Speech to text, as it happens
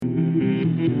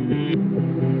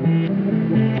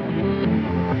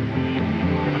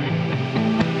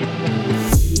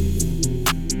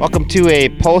Welcome to a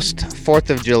post 4th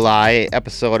of July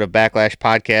episode of Backlash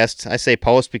Podcast. I say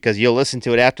post because you'll listen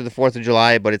to it after the 4th of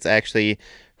July, but it's actually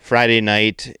Friday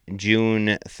night,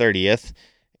 June 30th.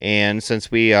 And since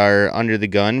we are under the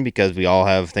gun because we all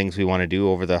have things we want to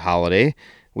do over the holiday,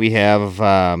 we have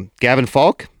Gavin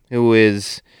Falk, who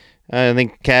is, I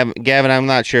think, Gavin, I'm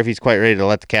not sure if he's quite ready to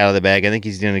let the cat out of the bag. I think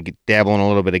he's going to dabble in a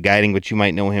little bit of guiding, but you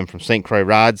might know him from St. Croix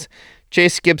Rods.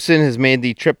 Chase Gibson has made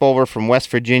the trip over from West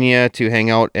Virginia to hang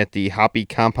out at the Hoppy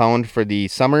compound for the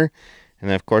summer. And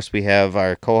then, of course, we have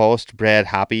our co-host, Brad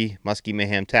Hoppy, Musky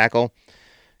Mayhem Tackle.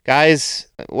 Guys,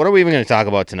 what are we even going to talk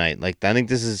about tonight? I think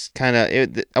this is kind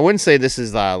of, I wouldn't say this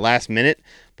is last minute,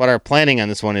 but our planning on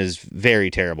this one is very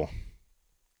terrible.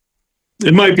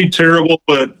 It might be terrible,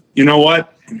 but you know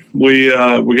what? We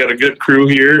got a good crew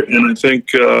here, and I think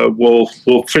we'll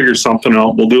figure something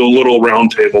out. We'll do a little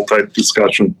roundtable type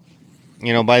discussion.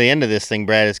 You know, by the end of this thing,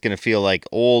 Brad, it's going to feel like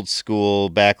old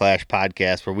school Backlash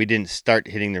Podcast where we didn't start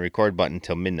hitting the record button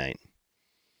until midnight.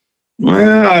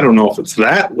 Well, I don't know if it's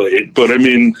that late, but I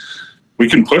mean, we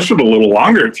can push it a little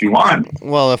longer if you want.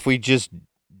 Well, if we just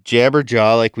jabber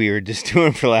jaw like we were just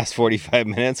doing for the last 45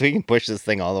 minutes, we can push this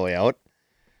thing all the way out.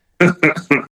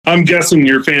 I'm guessing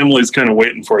your family's kind of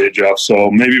waiting for you, Jeff,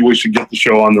 so maybe we should get the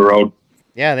show on the road.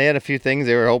 Yeah, they had a few things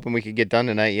they were hoping we could get done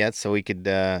tonight yet, so we could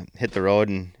hit the road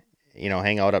and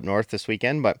hang out up north this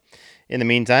weekend. But in the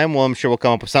meantime, I'm sure we'll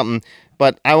come up with something.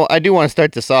 But I do want to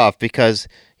start this off because,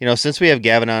 since we have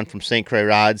Gavin on from St. Croix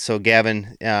Rods, so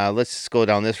Gavin, let's just go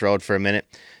down this road for a minute.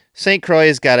 St. Croix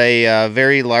has got a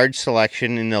very large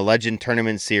selection in the Legend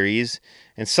Tournament Series,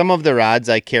 and some of the rods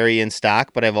I carry in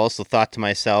stock, but I've also thought to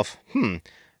myself, I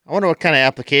wonder what kind of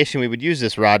application we would use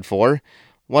this rod for.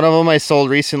 One of them I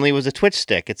sold recently was a twitch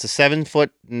stick. It's a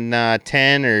 7-foot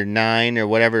 10 or 9 or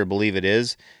whatever I believe it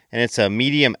is. And it's a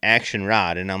medium action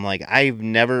rod. And I'm like, I've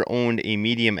never owned a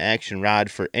medium action rod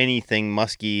for anything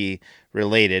musky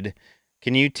related.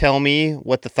 Can you tell me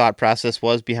what the thought process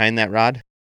was behind that rod?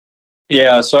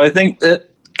 Yeah, so I think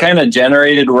it kind of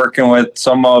generated working with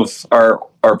some of our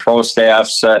pro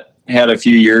staffs that had a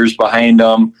few years behind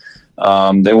them.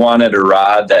 They wanted a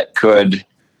rod that could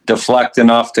deflect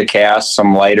enough to cast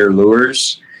some lighter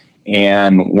lures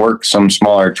and work some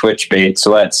smaller twitch baits.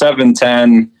 So that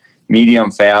 710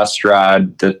 medium fast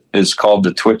rod that is called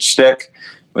the twitch stick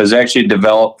was actually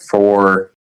developed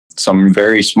for some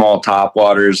very small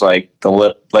topwaters like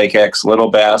the Lake X Little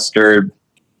Bastard,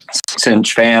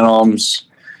 Cinch Phantoms,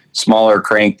 smaller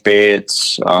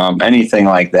crankbaits, anything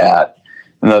like that.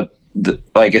 And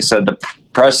like I said, the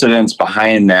precedence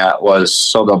behind that was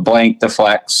so the blank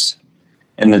deflects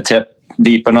in the tip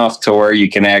deep enough to where you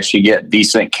can actually get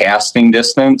decent casting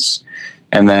distance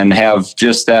and then have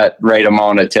just that right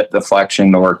amount of tip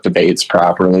deflection to work the baits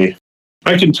properly.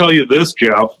 I can tell you this,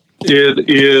 Jeff. It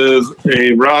is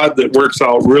a rod that works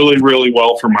out really, really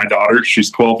well for my daughter.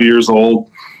 She's 12 years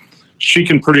old. She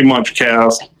can pretty much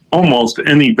cast almost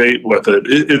any bait with it.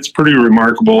 It's pretty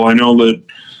remarkable. I know that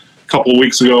a couple of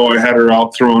weeks ago I had her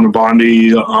out throwing a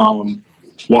Bondi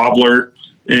wobbler,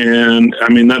 and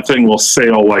I mean, that thing will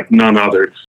sail like none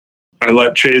other. I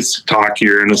let Chase talk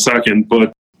here in a second,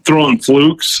 but throwing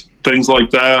flukes, things like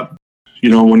that,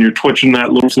 when you're twitching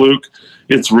that little fluke,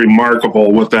 it's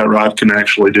remarkable what that rod can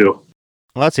actually do.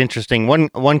 Well, that's interesting.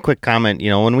 One quick comment,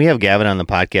 when we have Gavin on the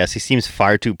podcast, he seems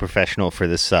far too professional for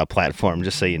this platform,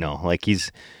 just so you know. Like,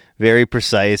 he's very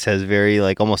precise, has very,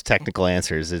 almost technical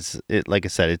answers. Like I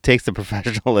said, it takes the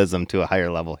professionalism to a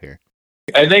higher level here.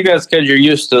 I think that's because you're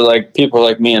used to, people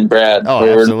like me and Brad. Oh,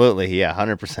 absolutely. Yeah,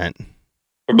 100%.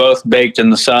 We're both baked in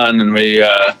the sun, and we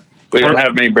don't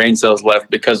have many brain cells left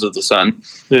because of the sun.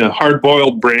 Yeah,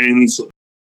 hard-boiled brains.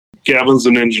 Gavin's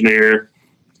an engineer.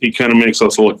 He kind of makes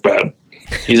us look bad.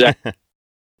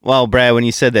 Well, Brad, when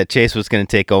you said that Chase was going to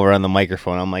take over on the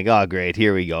microphone, I'm like, oh, great,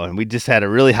 here we go. And we just had a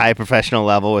really high professional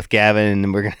level with Gavin,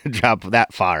 and we're going to drop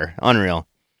that far. Unreal.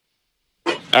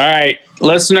 All right,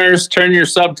 listeners, turn your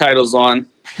subtitles on.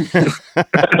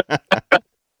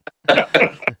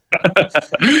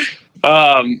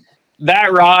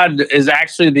 That rod is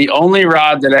actually the only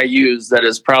rod that I use that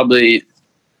is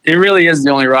it really is the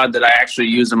only rod that I actually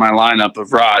use in my lineup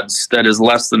of rods that is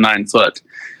less than 9 foot.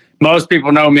 Most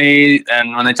people know me,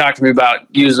 and when they talk to me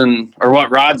about using or what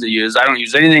rods I use, I don't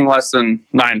use anything less than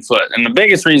 9 foot. And the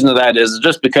biggest reason of that is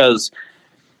just because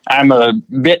I'm a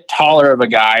bit taller of a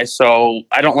guy, so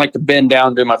I don't like to bend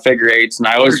down to my figure eights. And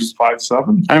I always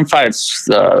 5'7". I'm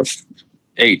 5'8".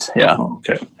 Yeah. Oh,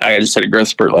 okay. I just had a growth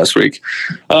spurt last week.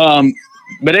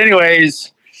 But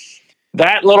anyways,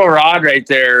 That little rod right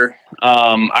there,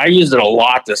 I used it a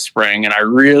lot this spring, and I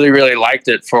really, really liked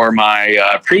it for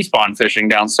my pre-spawn fishing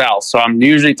down south. So I'm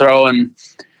usually throwing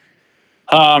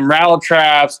rattle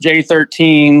traps,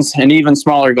 J13s, and even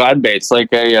smaller glide baits, like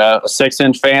a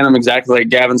 6-inch Phantom, exactly like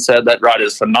Gavin said. That rod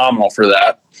is phenomenal for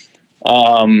that.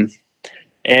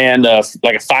 And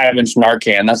like a 5-inch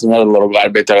Narcan. That's another little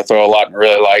glide bait that I throw a lot and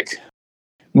really like.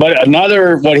 But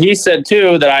what he said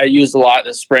too, that I used a lot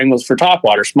this spring was for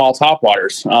topwater, small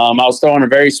topwaters. I was throwing a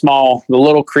very small, the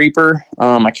little creeper.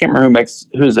 I can't remember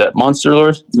who's that? Monster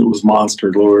Lures? It was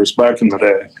Monster Lures back in the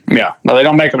day. Yeah, no, they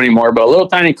don't make them anymore. But a little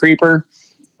tiny creeper,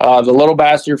 the little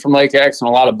bastard from Lake X, and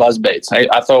a lot of buzz baits.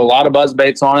 I throw a lot of buzz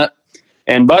baits on it.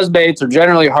 And buzz baits are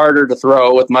generally harder to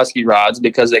throw with musky rods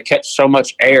because they catch so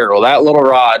much air. Well, that little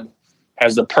rod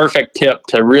has the perfect tip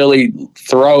to really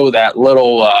throw that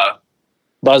little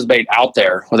buzz bait out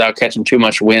there without catching too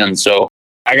much wind. So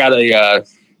I got a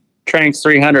Tranx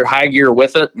 300 high gear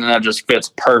with it, and that just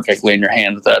fits perfectly in your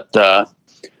hand with that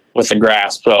with the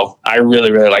grasp. So I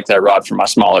really, really like that rod for my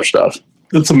smaller stuff.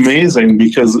 It's amazing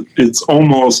because it's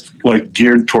almost like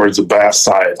geared towards the bass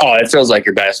side. Oh, it feels like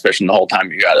you're bass fishing the whole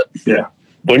time you got it. Yeah.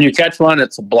 When you catch one,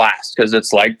 it's a blast because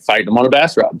it's like fighting them on a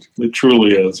bass rod. It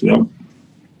truly is, yeah.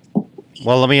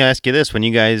 Well, let me ask you this. When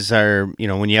you guys are,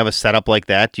 when you have a setup like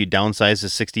that, do you downsize the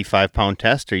 65-pound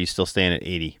test, or are you still staying at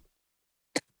 80?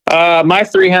 My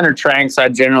 300 Tranx, I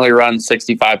generally run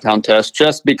 65-pound test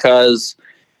just because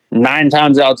 9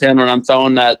 times out of 10 when I'm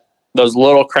throwing those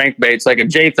little crankbaits, like a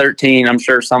J13, I'm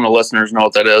sure some of the listeners know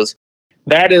what that is.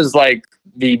 That is like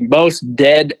the most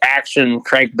dead action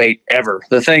crankbait ever.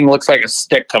 The thing looks like a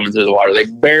stick coming through the water. They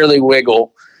barely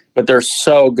wiggle, but they're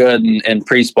so good in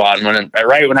pre-spawn.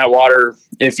 Right when that water,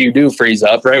 if you do freeze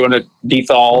up, right when it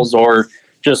dethaws or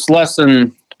just less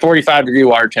than 45-degree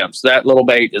water temps, that little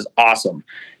bait is awesome.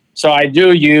 So I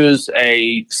do use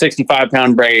a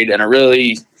 65-pound braid and a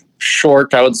really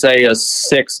short, I would say a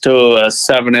 6 to a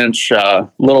 7-inch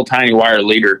little tiny wire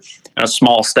leader and a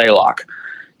small stay lock.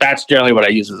 That's generally what I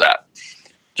use with that,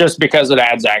 just because it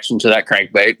adds action to that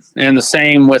crankbait. And the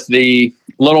same with the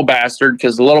little bastard,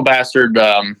 because the little bastard,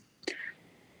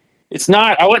 it's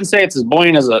not, I wouldn't say it's as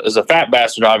buoyant as a fat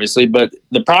bastard, obviously, but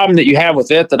the problem that you have with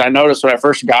it that I noticed when I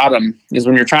first got them is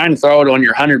when you're trying to throw it on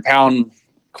your 100-pound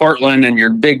Cortland and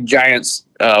your big giant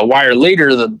wire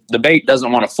leader, the bait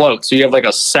doesn't want to float. So you have like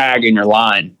a sag in your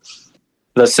line.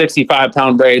 The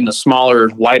 65-pound braid and the smaller,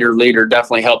 lighter leader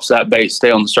definitely helps that bait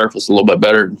stay on the surface a little bit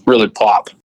better, really plop.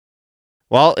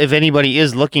 Well, if anybody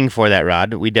is looking for that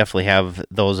rod, we definitely have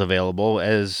those available,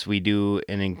 as we do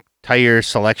an entire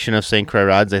selection of St. Croix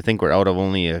rods. I think we're out of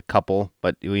only a couple,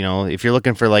 but if you're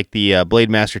looking for like the Blade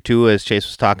Master 2, as Chase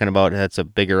was talking about, that's a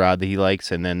bigger rod that he likes,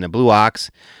 and then the Blue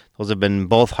Ox, those have been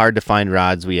both hard to find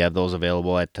rods. We have those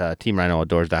available at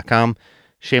teamrhinooutdoors.com.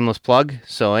 Shameless plug.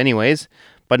 So anyways,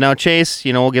 but now Chase,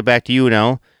 we'll get back to you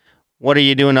now. What are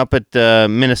you doing up at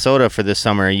Minnesota for this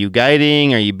summer? Are you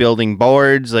guiding? Are you building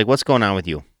boards? Like, what's going on with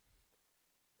you?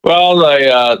 Well,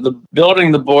 the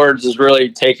building the boards is really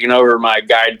taking over my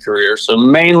guide career. So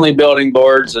mainly building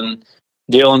boards and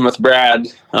dealing with Brad,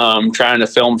 trying to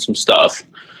film some stuff.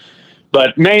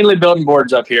 But mainly building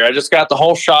boards up here. I just got the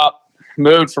whole shop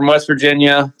moved from West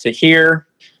Virginia to here.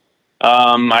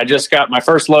 I just got my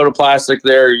first load of plastic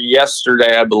there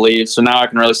yesterday, I believe. So now I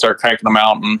can really start cranking them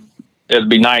out, and it'd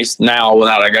be nice now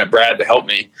without I got Brad to help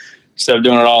me instead of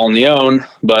doing it all on the own.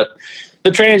 But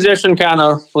the transition kind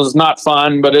of was not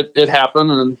fun, but it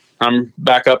happened, and I'm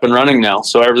back up and running now.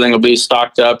 So everything will be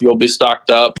stocked up. You'll be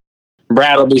stocked up.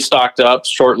 Brad will be stocked up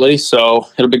shortly. So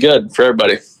it'll be good for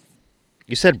everybody.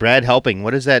 You said Brad helping.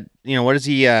 What is that? What does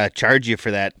he charge you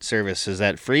for that service? Is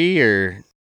that free, or?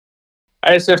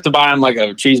 I just have to buy him like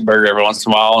a cheeseburger every once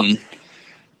in a while and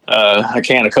a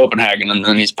can of Copenhagen, and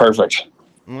then he's perfect.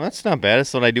 Well, that's not bad.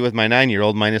 That's what I do with my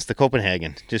 9-year-old minus the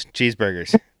Copenhagen. Just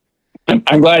cheeseburgers.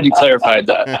 I'm glad you clarified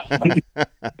that.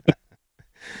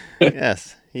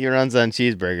 Yes, he runs on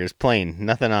cheeseburgers, plain.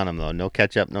 Nothing on them, though. No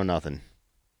ketchup, no nothing.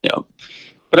 Yeah.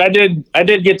 But I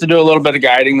did get to do a little bit of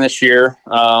guiding this year.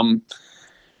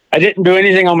 I didn't do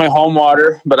anything on my home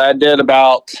water, but I did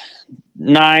about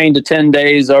 9 to 10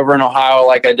 days over in Ohio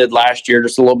like I did last year,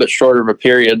 just a little bit shorter of a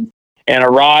period. And a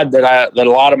rod that a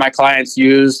lot of my clients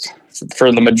used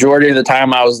for the majority of the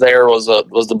time I was there was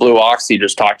the Blue Ox you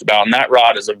just talked about. And that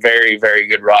rod is a very, very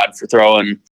good rod for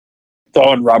throwing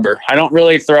rubber. I don't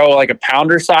really throw like a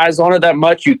pounder size on it that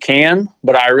much. You can,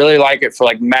 but I really like it for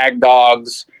like mag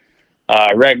dogs,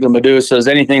 regular Medusas,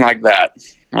 anything like that.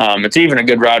 It's even a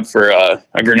good rod for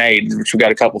a grenade, which we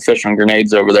got a couple fish on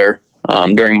grenades over there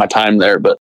during my time there.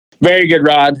 But very good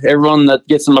rod. Everyone that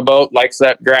gets in my boat likes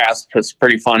that grasp. It's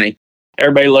pretty funny.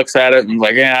 Everybody looks at it and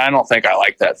like, yeah, I don't think I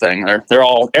like that thing.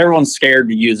 Everyone's scared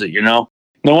to use it, you know.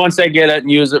 And then once they get it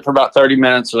and use it for about 30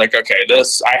 minutes, they're like, okay,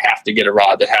 I have to get a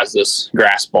rod that has this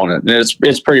grasp on it. And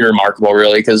it's pretty remarkable,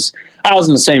 really, because I was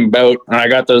in the same boat and I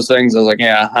got those things. I was like,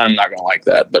 yeah, I'm not going to like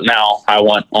that. But now I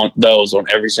want those on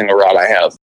every single rod I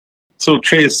have. So,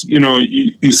 Chase,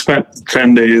 you spent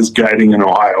 10 days guiding in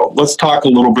Ohio. Let's talk a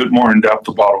little bit more in depth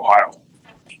about Ohio.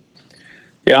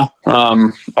 Yeah,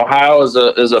 Ohio is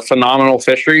a phenomenal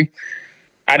fishery.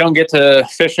 I don't get to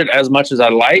fish it as much as I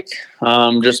like,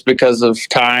 just because of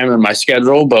time and my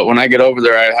schedule. But when I get over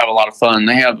there, I have a lot of fun.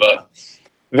 They have a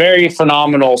very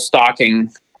phenomenal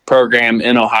stocking program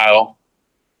in Ohio.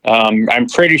 I'm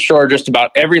pretty sure just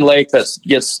about every lake that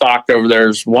gets stocked over there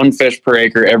is one fish per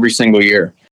acre every single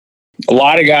year. A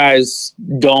lot of guys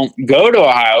don't go to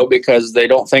Ohio because they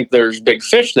don't think there's big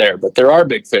fish there, but there are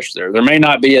big fish there. There may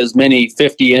not be as many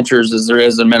 50 inchers as there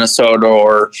is in Minnesota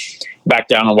or back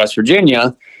down in West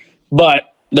Virginia,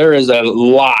 but there is a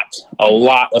lot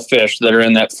of fish that are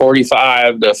in that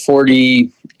 45 to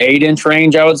 48 inch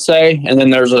range, I would say. And then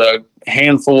there's a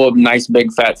handful of nice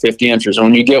big fat 50 inchers. And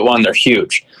when you get one, they're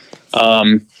huge.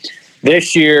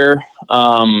 This year,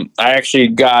 I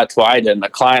actually I didn't. A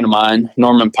client of mine,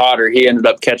 Norman Potter, he ended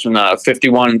up catching a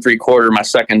 51 3/4 my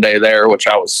second day there, which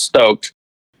I was stoked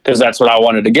because that's what I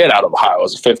wanted to get out of Ohio,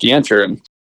 was a 50 incher. And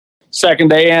second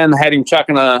day in, had him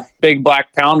chucking a big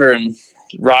black pounder and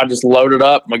rod just loaded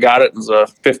up. We got it. It was a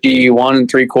 51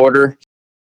 3/4.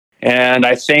 And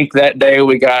I think that day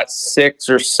we got 6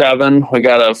 or 7. We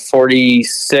got a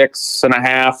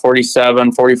 46.5,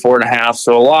 47, 44.5.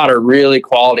 So a lot of really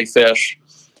quality fish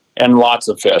and lots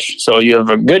of fish. So you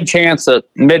have a good chance at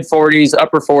mid 40s,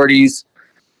 upper 40s.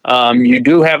 You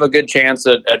do have a good chance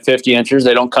at 50 inches.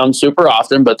 They don't come super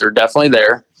often, but they're definitely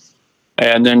there.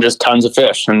 And then just tons of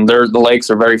fish. And the lakes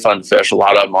are very fun to fish. A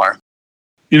lot of them are.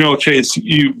 Chase,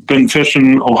 you've been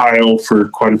fishing Ohio for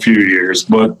quite a few years,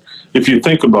 but if you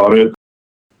think about it,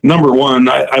 number one,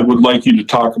 I would like you to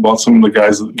talk about some of the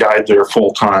guys that guide there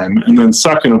full time. And then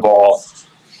second of all,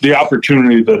 the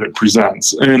opportunity that it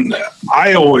presents. And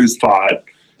I always thought,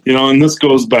 and this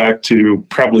goes back to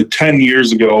probably 10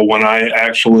 years ago when I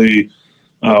actually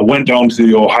went down to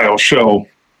the Ohio show,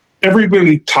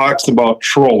 everybody talks about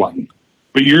trolling,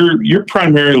 but you're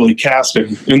primarily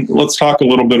casting. And let's talk a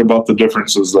little bit about the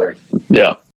differences there.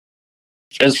 Yeah.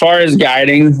 As far as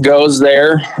guiding goes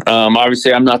there,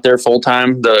 obviously I'm not there full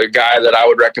time. The guy that I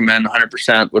would recommend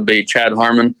 100% would be Chad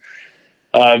Harmon.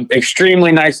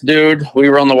 Extremely nice dude. We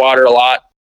were on the water a lot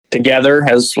together,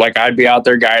 as like I'd be out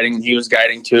there guiding. He was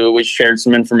guiding too. We shared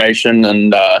some information,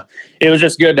 and it was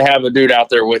just good to have a dude out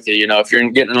there with you. If you're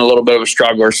getting in a little bit of a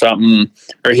struggle or something,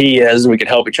 or he is, we could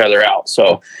help each other out.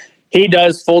 So he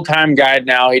does full-time guide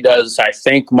now. He does, I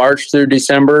think, March through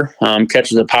December,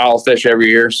 catches a pile of fish every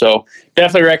year. So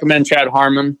definitely recommend Chad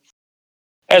Harmon.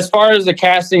 As far as the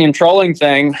casting and trolling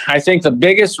thing, I think the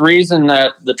biggest reason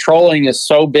that the trolling is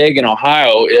so big in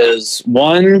Ohio is,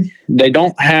 one, they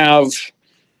don't have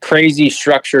crazy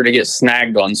structure to get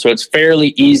snagged on. So it's fairly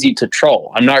easy to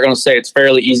troll. I'm not going to say it's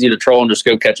fairly easy to troll and just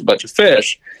go catch a bunch of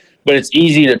fish, but it's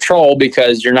easy to troll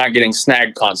because you're not getting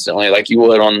snagged constantly like you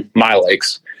would on my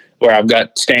lakes, where I've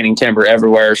got standing timber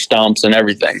everywhere, stumps and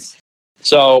everything.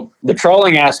 So the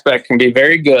trolling aspect can be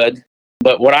very good,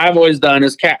 but what I've always done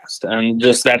is cast. And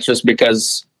that's just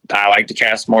because I like to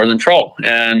cast more than troll.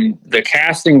 And the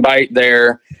casting bite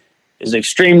there is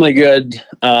extremely good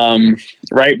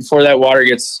right before that water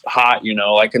gets hot,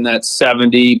 like in that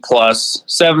 70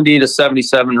 to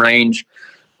 77 range.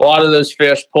 A lot of those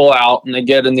fish pull out and they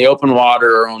get in the open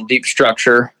water or on deep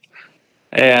structure.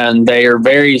 And they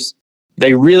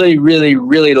really, really,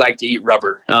 really like to eat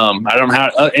rubber. I don't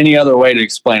have any other way to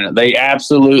explain it. They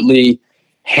absolutely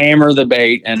hammer the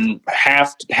bait, and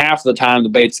half the time the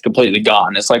bait's completely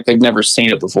gone. It's like they've never seen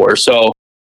it before. So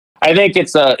I think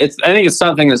it's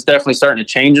something that's definitely starting to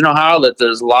change in Ohio, that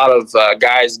there's a lot of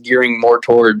guys gearing more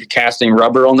toward casting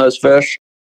rubber on those fish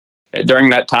during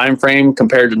that time frame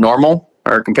compared to normal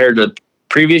or compared to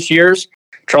previous years.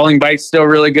 Trolling bite's still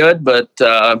really good, but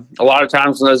a lot of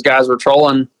times when those guys were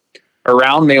trolling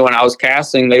around me when I was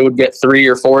casting, they would get 3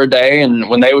 or 4 a day. And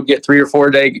when they would get 3 or 4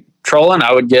 a day trolling,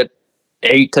 I would get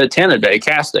 8 to 10 a day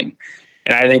casting.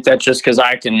 And I think that's just because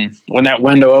when that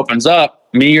window opens up,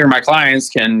 me or my clients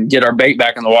can get our bait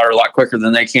back in the water a lot quicker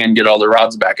than they can get all the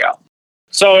rods back out.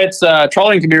 So it's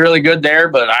trolling can be really good there,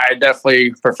 but I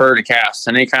definitely prefer to cast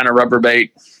any kind of rubber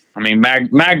bait. I mean,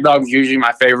 Mag Dog's usually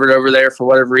my favorite over there for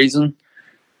whatever reason.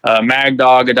 mag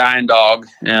dog, a dying dog,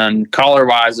 and color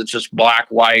wise, it's just black,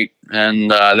 white,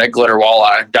 and that glitter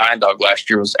walleye dying dog last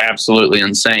year was absolutely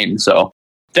insane. So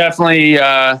definitely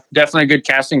a good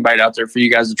casting bite out there for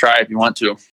you guys to try if you want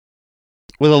to.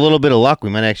 With a little bit of luck, we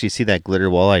might actually see that glitter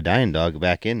walleye dying dog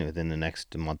back in within the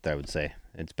next month, I would say.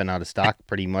 It's been out of stock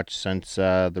pretty much since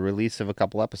the release of a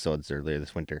couple episodes earlier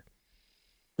this winter.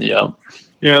 Yeah.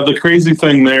 Yeah, the crazy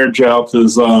thing there, Jeff,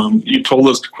 is you told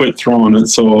us to quit throwing it,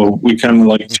 so we kind of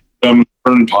like threw them in the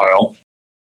burn pile.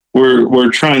 We're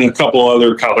trying a couple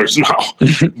other colors now.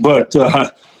 But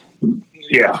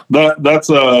yeah, that's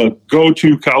a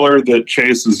go-to color that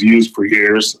Chase has used for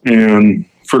years, and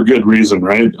for good reason,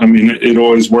 right? I mean, it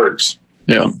always works.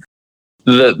 Yeah.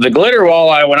 The glitter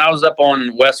walleye, when I was up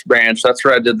on West Branch, that's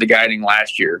where I did the guiding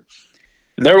last year.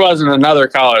 There wasn't another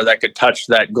color that could touch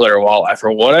that glitter walleye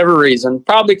for whatever reason,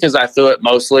 probably because I threw it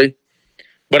mostly.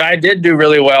 But I did do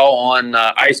really well on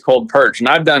ice cold perch, and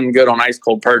I've done good on ice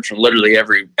cold perch and literally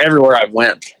everywhere I've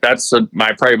went. That's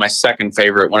probably my second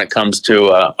favorite when it comes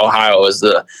to Ohio is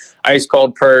the ice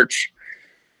cold perch.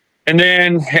 And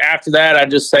then after that, I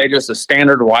just say just a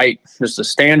standard white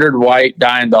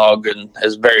dying dog, and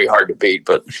is very hard to beat.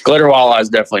 But glitter walleye is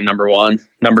definitely number one.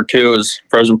 Number two is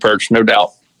frozen perch, no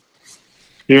doubt.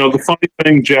 You know, the funny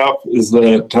thing, Jeff, is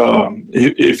that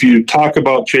if you talk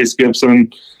about Chase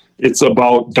Gibson, it's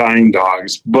about dying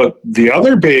dogs. But the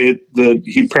other bait that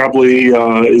he probably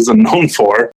isn't known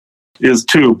for is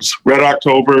tubes. Red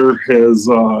October has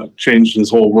changed his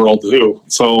whole world too.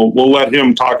 So we'll let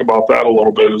him talk about that a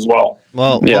little bit as well.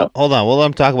 Well, hold on. We'll let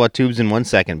him talk about tubes in 1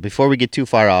 second. Before we get too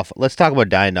far off, let's talk about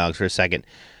dying dogs for a second.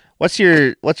 What's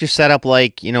your setup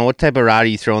like? You know, what type of rod are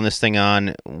you throwing this thing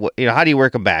on? How do you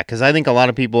work them back? Because I think a lot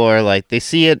of people are like, they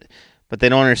see it, but they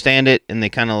don't understand it, and they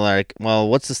kind of like, well,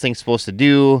 what's this thing supposed to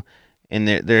do? And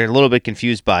they're a little bit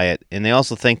confused by it, and they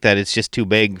also think that it's just too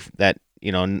big, that,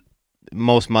 you know,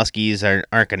 most muskies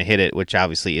aren't going to hit it, which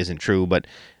obviously isn't true. But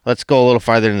let's go a little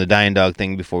farther in the dying dog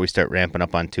thing before we start ramping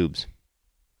up on tubes.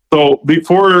 So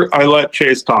before I let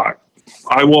Chase talk,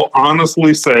 I will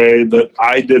honestly say that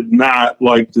I did not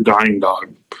like the dying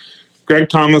dog. Greg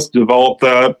Thomas developed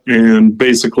that and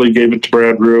basically gave it to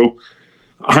Brad Rue.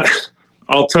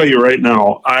 I'll tell you right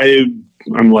now,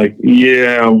 I'm like,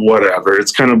 yeah, whatever.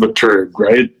 It's kind of a turd,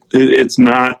 right? It's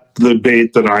not the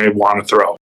bait that I want to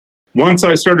throw. Once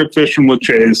I started fishing with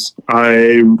Chase,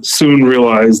 I soon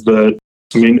realized that,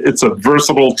 I mean, it's a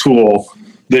versatile tool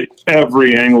that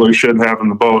every angler should have in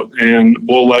the boat, and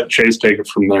we'll let Chase take it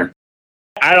from there.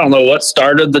 I don't know what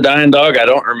started the dying dog. I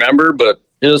don't remember, but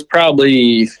it was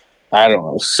probably,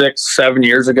 6-7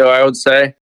 years ago, I would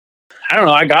say. I don't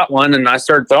know. I got one and I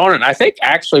started throwing it. And I think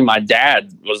actually my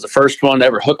dad was the first one to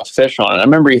ever hook a fish on it. I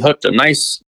remember he hooked a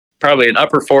nice, probably an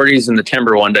upper 40s in the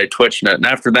timber one day, twitching it. And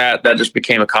after that just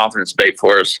became a confidence bait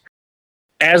for us.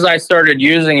 As I started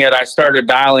using it, I started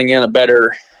dialing in a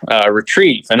better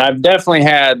retrieve. And I've definitely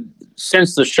had,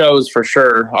 since the shows for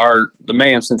sure, are the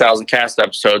Mayhem 10,000 cast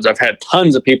episodes, I've had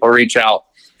tons of people reach out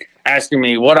asking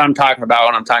me what I'm talking about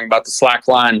when I'm talking about the slack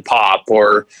line pop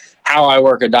or how I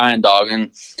work a dying dog.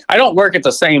 And I don't work it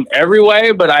the same every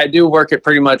way, but I do work it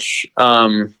pretty much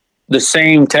the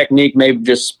same technique, maybe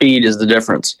just speed is the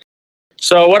difference.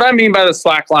 So what I mean by the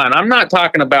slack line, I'm not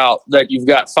talking about that you've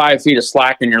got 5 feet of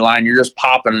slack in your line, you're just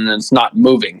popping and it's not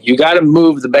moving. You got to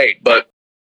move the bait. But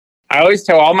I always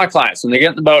tell all my clients when they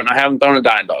get in the boat and I haven't thrown a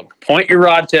dying dog, point your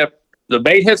rod tip, the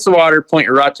bait hits the water, point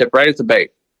your rod tip right at the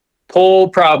bait. Pull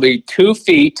probably 2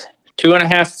 feet,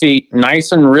 2.5 feet,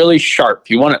 nice and really sharp.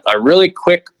 You want a really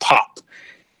quick pop.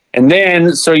 And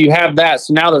then, so you have that.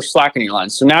 So now there's slack in your line.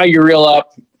 So now you reel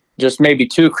up just maybe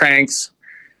 2 cranks.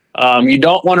 You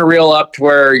don't want to reel up to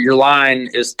where your line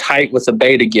is tight with the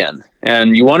bait again.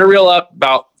 And you want to reel up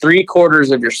about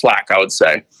 3/4 of your slack, I would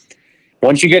say.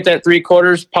 Once you get that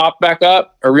 3/4 pop back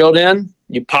up or reeled in,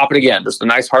 you pop it again. Just a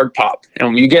nice hard pop. And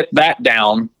when you get that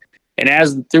down, and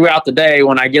as throughout the day,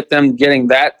 when I get them getting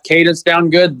that cadence down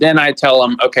good, then I tell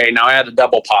them, okay, now add a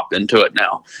double pop into it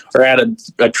now, or add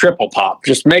a triple pop.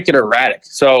 Just make it erratic.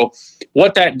 So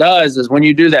what that does is when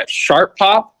you do that sharp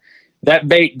pop, that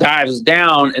bait dives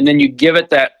down, and then you give it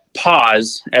that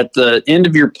pause at the end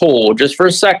of your pull just for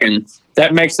a second.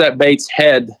 That makes that bait's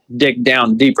head dig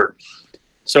down deeper.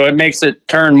 So it makes it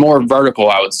turn more vertical,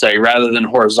 I would say, rather than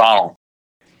horizontal.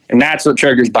 And that's what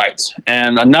triggers bites.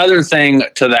 And another thing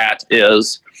to that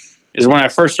is when I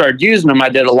first started using them, I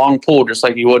did a long pull just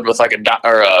like you would with like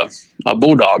a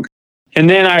bulldog. And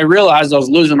then I realized I was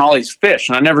losing all these fish,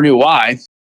 and I never knew why.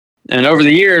 And over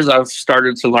the years, I've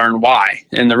started to learn why.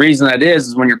 And the reason that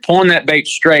is when you're pulling that bait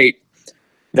straight,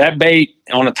 that bait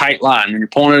on a tight line, when you're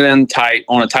pulling it in tight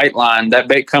on a tight line, that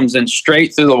bait comes in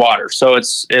straight through the water. So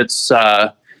it's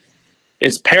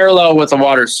parallel with the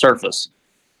water's surface.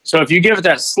 So if you give it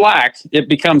that slack, it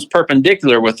becomes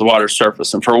perpendicular with the water's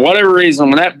surface. And for whatever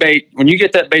reason, when you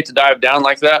get that bait to dive down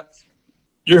like that,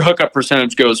 your hookup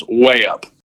percentage goes way up.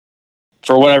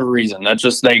 For whatever reason, that's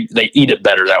just they eat it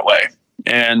better that way.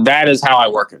 And that is how I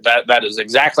work it. That is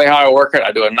exactly how I work it.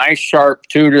 I do a nice sharp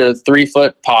 2 to 3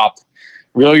 foot pop,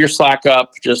 reel your slack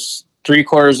up just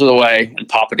 3/4 of the way, and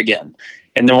pop it again.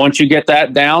 And then once you get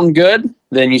that down good,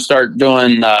 then you start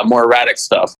doing more erratic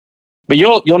stuff. But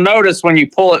you'll notice when you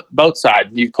pull it both sides,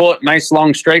 you pull it nice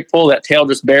long straight pull, that tail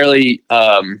just barely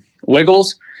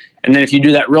wiggles. And then if you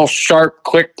do that real sharp,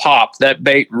 quick pop, that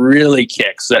bait really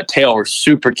kicks. That tail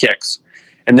super kicks.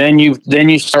 And then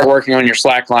you start working on your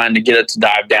slack line to get it to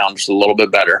dive down just a little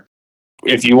bit better.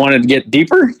 If you wanted to get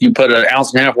deeper, you put 1.5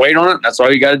 ounce weight on it. That's all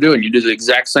you got to do. And you do the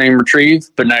exact same retrieve,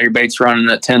 but now your bait's running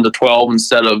at 10 to 12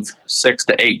 instead of 6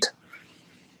 to 8.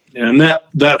 And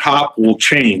that hop will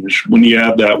change when you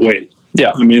add that weight.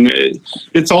 Yeah. I mean,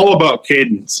 it's all about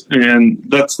cadence. And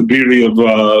that's the beauty of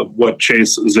what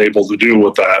Chase is able to do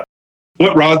with that.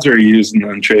 What rods are you using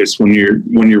then, Chase, when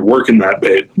you're working that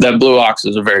bait? That Blue Ox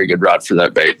is a very good rod for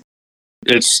that bait.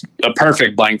 It's a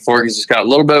perfect blank for it because it's got a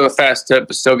little bit of a fast tip,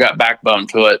 but still got backbone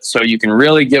to it. So you can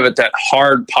really give it that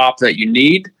hard pop that you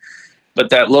need, but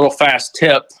that little fast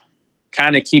tip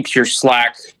kind of keeps your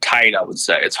slack tight, I would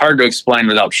say. It's hard to explain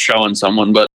without showing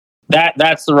someone, but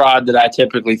that's the rod that I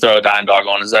typically throw a dime dog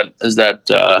on is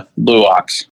that Blue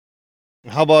Ox.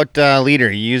 How about leader?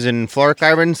 Are you using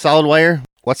fluorocarbon, solid wire?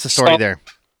 What's the story there?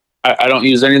 I don't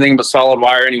use anything but solid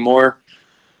wire anymore.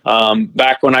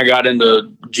 Back when I got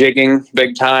into jigging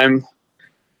big time,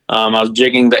 I was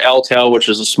jigging the L-tail, which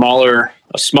is a smaller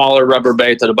rubber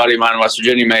bait that a buddy of mine in West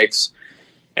Virginia makes.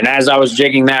 And as I was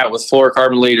jigging that with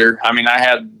fluorocarbon leader, I mean,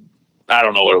 I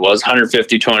don't know what it was,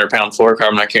 150, 200 pound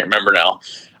fluorocarbon. I can't remember now.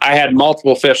 I had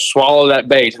multiple fish swallow that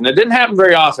bait, and it didn't happen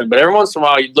very often, but every once in a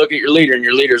while you'd look at your leader and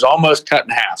your leader's almost cut in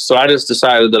half. So I just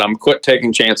decided that I'm quit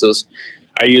taking chances.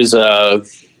 I use I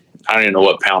don't even know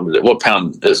what pound is it. What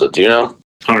pound is it? Do you know?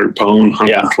 100 pound,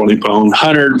 120 pound.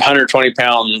 120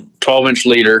 pound, 12-inch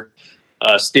leader,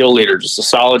 steel leader, just a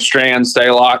solid strand, stay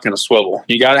lock, and a swivel.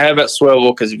 You got to have that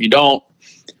swivel because if you don't,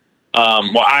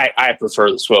 I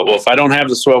prefer the swivel. If I don't have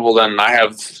the swivel, then I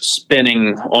have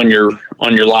spinning on your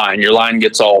line. Your line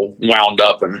gets all wound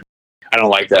up, and I don't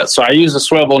like that. So I use a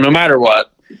swivel no matter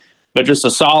what, but just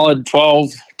a solid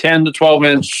 10 to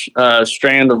 12-inch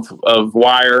strand of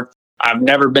wire. I've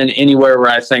never been anywhere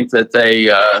where I think that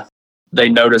they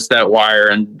notice that wire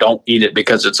and don't eat it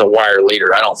because it's a wire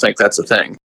leader. I don't think that's a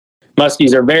thing.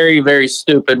 Muskies are very, very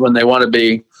stupid when they want to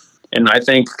be. And I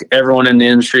think everyone in the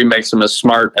industry makes them as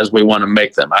smart as we want to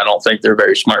make them. I don't think they're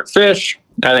very smart fish.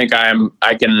 I think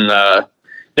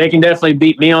they can definitely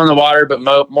beat me on the water, but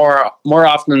more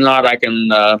often than not, I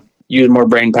can use more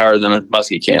brain power than a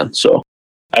muskie can. So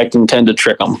I can tend to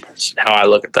trick them. That's how I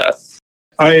look at that.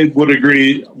 I would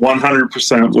agree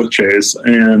 100% with Chase.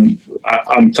 And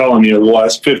I'm telling you, the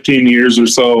last 15 years or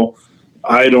so,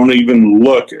 I don't even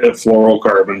look at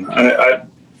fluorocarbon.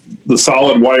 The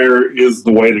solid wire is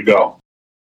the way to go.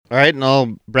 All right,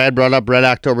 and Brad brought up Red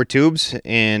October tubes,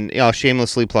 and I'll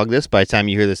shamelessly plug this. By the time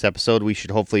you hear this episode, we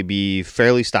should hopefully be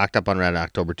fairly stocked up on Red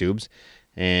October tubes,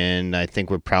 and I think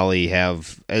we'll probably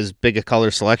have as big a color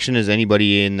selection as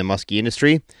anybody in the muskie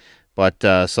industry. But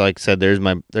so like I said, there's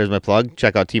my plug.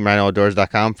 Check out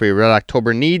TeamRhinoOutdoors.com for your Red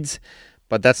October needs.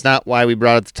 But that's not why we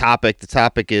brought up the topic. The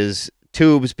topic is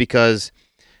tubes because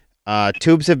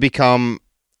tubes have become,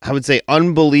 I would say,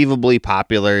 unbelievably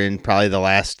popular in probably the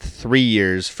last 3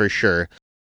 years for sure.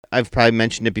 I've probably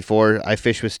mentioned it before. I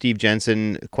fish with Steve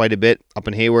Jensen quite a bit up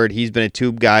in Hayward. He's been a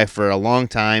tube guy for a long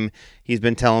time. He's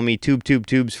been telling me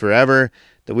tubes forever.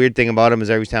 The weird thing about him is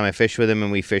every time I fish with him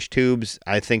and we fish tubes,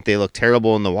 I think they look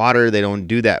terrible in the water. They don't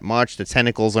do that much. The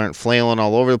tentacles aren't flailing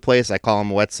all over the place. I call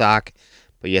them a wet sock,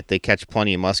 but yet they catch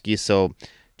plenty of muskies. So,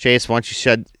 Chase, why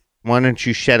don't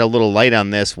you shed a little light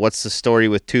on this? What's the story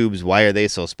with tubes? Why are they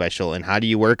so special? And how do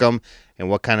you work them? And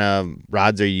what kind of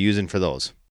rods are you using for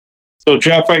those? So,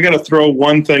 Jeff, I got to throw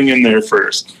one thing in there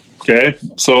first. Okay.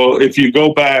 So if you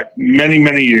go back many,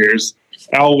 many years,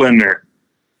 Al Lindner,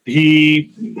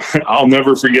 I'll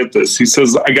never forget this. He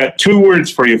says, I got 2 words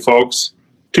for you folks,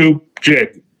 tube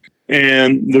jig.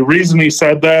 And the reason he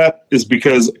said that is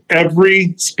because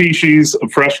every species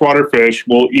of freshwater fish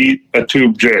will eat a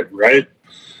tube jig, right?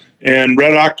 And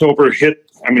Red October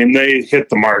they hit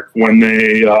the mark when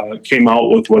they came out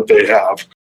with what they have.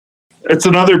 It's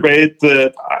another bait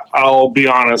that I'll be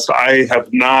honest, I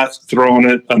have not thrown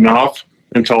it enough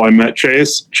until I met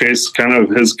Chase. Chase kind of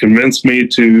has convinced me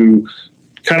to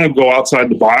kind of go outside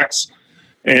the box,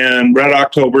 and Red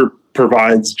October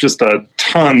provides just a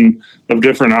ton of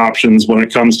different options when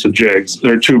it comes to jigs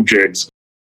or tube jigs.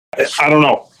 I don't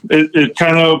know. It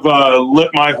kind of lit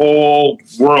my whole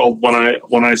world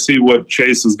when I see what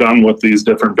Chase has done with these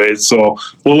different baits. So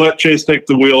we'll let Chase take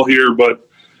the wheel here, but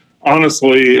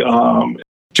honestly,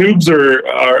 tubes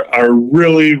are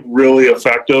really, really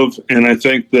effective, and I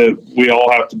think that we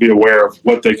all have to be aware of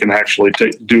what they can actually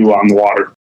do on the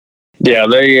water.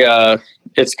 Yeah,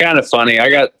 it's kind of funny. I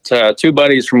got two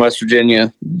buddies from West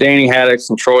Virginia, Danny Haddix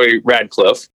and Troy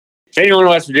Radcliffe. If anyone in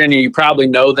West Virginia, you probably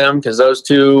know them because those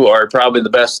two are probably the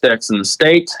best sticks in the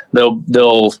state.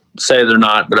 They'll say they're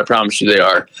not, but I promise you they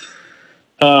are.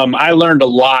 I learned a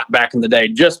lot back in the day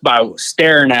just by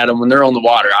staring at them when they're on the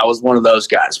water. I was one of those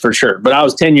guys for sure, but I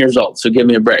was 10 years old, so give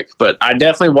me a break. But I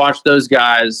definitely watched those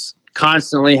guys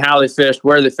constantly, how they fished,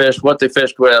 where they fished, what they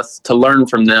fished with, to learn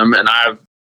from them. And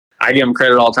I give them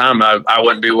credit all the time. I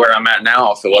wouldn't be where I'm at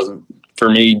now if it wasn't for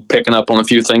me picking up on a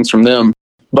few things from them.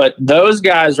 But those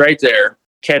guys right there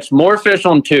catch more fish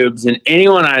on tubes than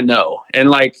anyone I know. And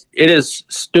like, it is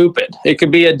stupid. It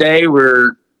could be a day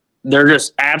where they're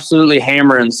just absolutely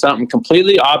hammering something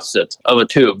completely opposite of a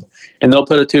tube, and they'll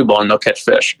put a tube on and they'll catch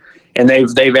fish. And they've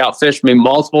outfished me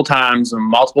multiple times and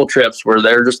multiple trips where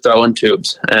they're just throwing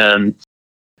tubes. And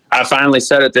I finally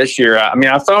said it this year. I mean,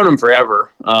 I've thrown them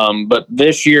forever, but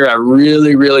this year I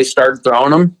really, really started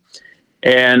throwing them.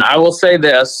 And I will say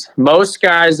this, most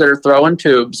guys that are throwing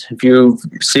tubes, if you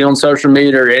see on social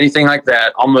media or anything like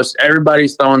that, almost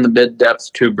everybody's throwing the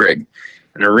mid-depth tube rig.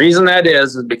 And the reason that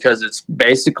is because it's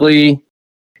basically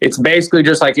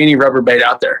just like any rubber bait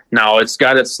out there. Now, it's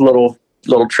got its little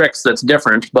tricks that's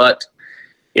different, but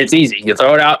it's easy. You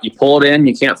throw it out, you pull it in,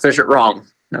 you can't fish it wrong,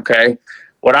 okay?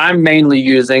 What I'm mainly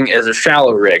using is a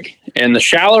shallow rig, and the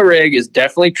shallow rig is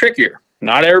definitely trickier.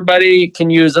 Not everybody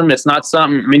can use them. It's not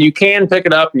something, I mean, you can pick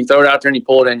it up and you throw it out there and you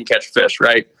pull it in, you catch fish,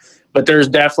 right? But there's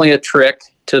definitely a trick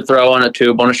to throw on a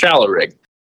tube on a shallow rig.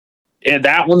 And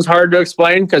that one's hard to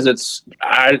explain because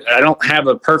I don't have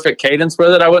a perfect cadence with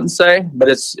it, I wouldn't say, but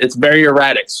it's very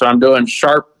erratic. So I'm doing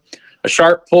a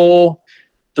sharp pull,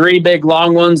 3 big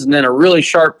long ones, and then a really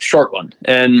sharp short one.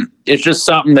 And it's just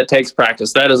something that takes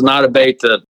practice. That is not a bait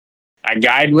that I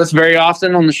guide with very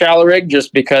often on the shallow rig,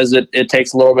 just because it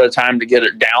takes a little bit of time to get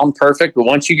it down perfect. But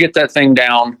once you get that thing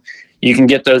down, you can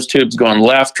get those tubes going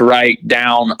left, right,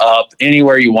 down, up,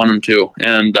 anywhere you want them to.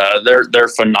 And they're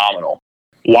phenomenal.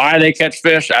 Why they catch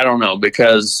fish, I don't know,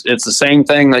 because it's the same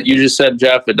thing that you just said,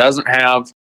 Jeff. It doesn't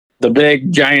have the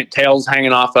big giant tails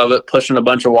hanging off of it, pushing a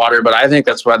bunch of water, but I think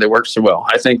that's why they work so well.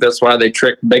 I think that's why they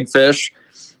trick big fish,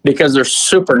 because they're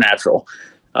supernatural.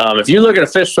 If you look at a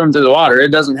fish swim through the water, it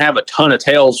doesn't have a ton of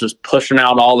tails just pushing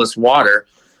out all this water.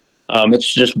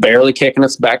 It's just barely kicking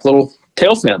its back little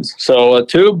tail fins. So a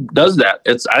tube does that.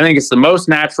 I think it's the most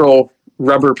natural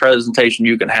rubber presentation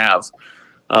you can have.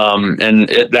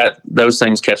 And those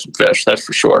things catch some fish, that's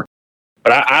for sure.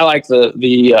 But I like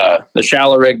the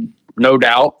shallow rig, no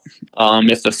doubt.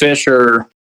 If the fish are,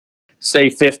 say,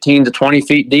 15 to 20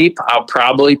 feet deep, I'll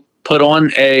probably put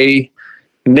on a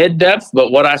mid-depth.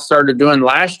 But what I started doing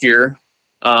last year,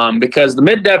 because the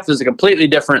mid-depth is a completely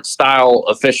different style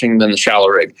of fishing than the shallow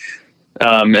rig.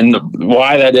 And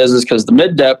why that is because the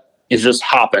mid-depth is just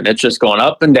hopping. It's just going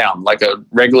up and down like a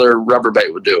regular rubber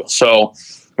bait would do. So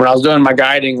when I was doing my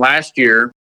guiding last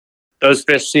year, those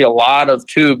fish see a lot of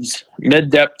tubes,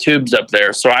 mid-depth tubes up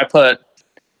there. So I put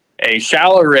a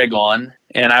shallow rig on,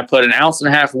 and I put 1.5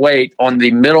 ounce weight on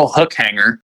the middle hook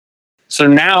hanger. So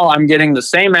now I'm getting the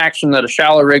same action that a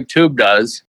shallow rig tube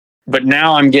does, but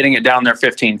now I'm getting it down there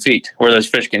 15 feet where those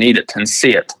fish can eat it and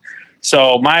see it.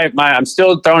 So I'm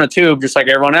still throwing a tube just like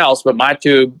everyone else, but my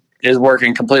tube is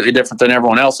working completely different than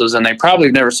everyone else's, and they probably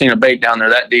have never seen a bait down there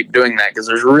that deep doing that, because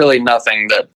there's really nothing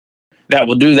that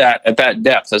will do that at that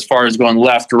depth as far as going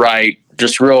left, right,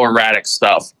 just real erratic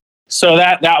stuff. So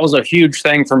that was a huge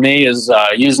thing for me, is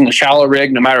using the shallow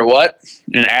rig no matter what,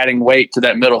 and adding weight to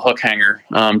that middle hook hanger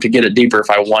to get it deeper if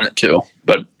I wanted to.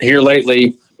 But here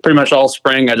lately, pretty much all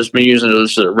spring, I've just been using it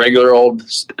as a regular old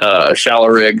shallow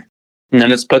rig, and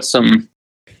then it's put some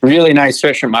really nice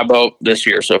fish in my boat this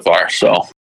year so far. So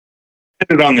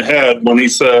hit it on the head when he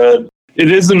said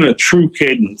it isn't a true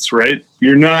cadence, right?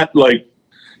 You're not like,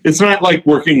 it's not like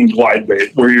working glide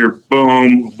bait where you're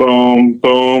boom, boom,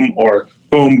 boom, or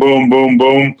boom, boom, boom,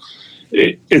 boom.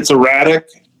 It's erratic,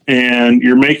 and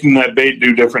you're making that bait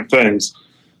do different things.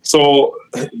 So,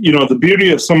 the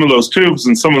beauty of some of those tubes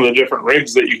and some of the different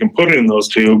rigs that you can put in those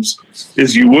tubes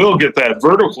is you will get that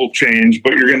vertical change,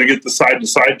 but you're going to get the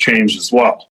side-to-side change as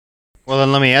well. Well,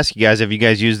 then let me ask you guys, have you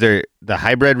guys used the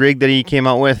hybrid rig that he came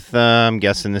out with? I'm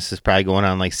guessing this is probably going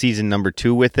on like season number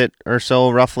 2 with it or so,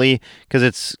 roughly, because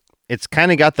it's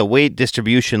kind of got the weight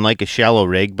distribution like a shallow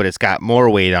rig, but it's got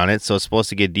more weight on it, so it's supposed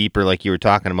to get deeper like you were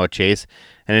talking about, Chase,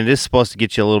 and it is supposed to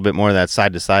get you a little bit more of that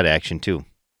side-to-side action too.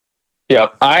 Yeah,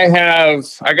 I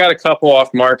got a couple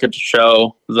off market to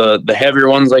show, the heavier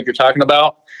ones like you're talking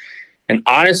about. And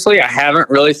honestly, I haven't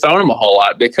really thrown them a whole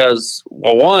lot because,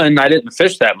 well, one, I didn't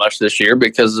fish that much this year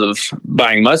because of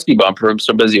buying Musky bumper. I'm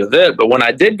so busy with it. But when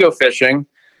I did go fishing,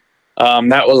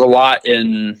 that was a lot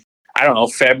in,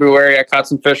 February. I caught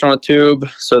some fish on a tube.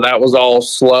 So that was all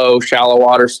slow, shallow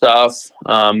water stuff.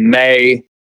 May,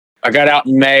 I got out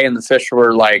in May and the fish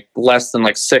were like less than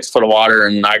like 6 foot of water.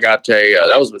 And I got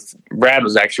Brad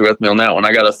was actually with me on that one.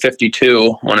 I got a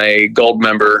 52 on a Gold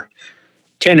Member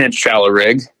 10-inch shallow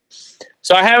rig.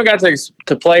 So I haven't got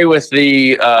to play with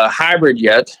the hybrid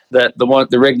yet,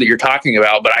 the rig that you're talking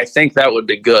about, but I think that would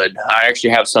be good. I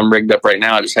actually have some rigged up right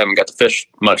now. I just haven't got to fish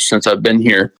much since I've been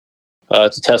here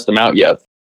to test them out yet.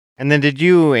 And then did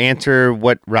you answer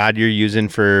what rod you're using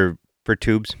for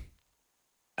tubes?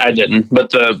 I didn't,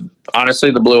 but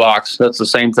honestly, the Blue Ox, that's the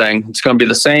same thing. It's going to be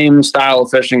the same style of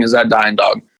fishing as that Dying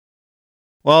Dog.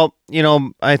 Well,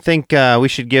 I think we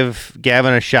should give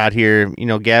Gavin a shot here.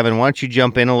 Gavin, why don't you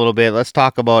jump in a little bit? Let's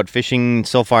talk about fishing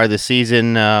so far this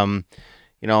season. How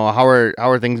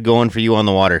are things going for you on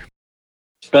the water?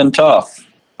 It's been tough.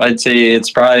 I'd say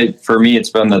it's probably, for me, it's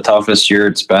been the toughest year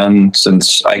it's been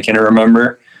since I can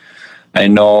remember. I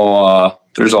know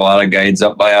there's a lot of guides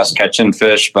up by us catching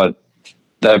fish, but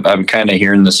I'm kind of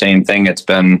hearing the same thing. It's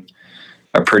been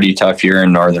a pretty tough year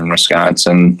in northern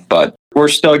Wisconsin, but we're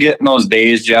still getting those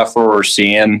days, Jeff, where we're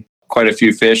seeing quite a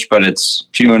few fish, but it's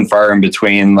few and far in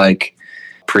between like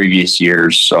previous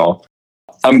years. So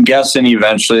I'm guessing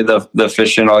eventually the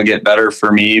fishing will get better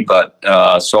for me, but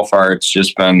so far it's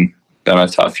just been a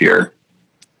tough year.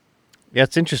 Yeah,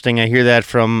 it's interesting. I hear that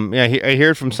I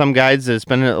hear it from some guides that it's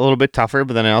been a little bit tougher,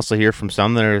 but then I also hear from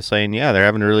some that are saying, yeah, they're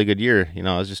having a really good year.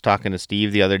 I was just talking to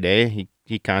Steve the other day.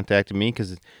 He contacted me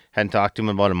because hadn't talked to him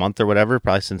in about a month or whatever,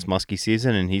 probably since muskie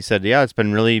season, and he said, yeah, it's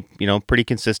been really, pretty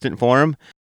consistent for him.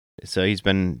 So he's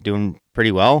been doing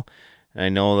pretty well. And I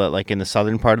know that like in the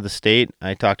southern part of the state,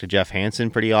 I talk to Jeff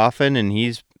Hansen pretty often, and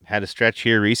he's had a stretch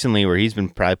here recently where he's been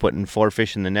probably putting 4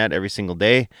 fish in the net every single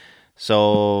day.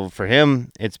 So for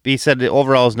him, he said the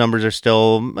overall his numbers are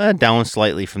still down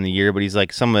slightly from the year, but he's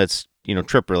like, some of it's,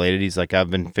 trip related. He's like, I've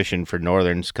been fishing for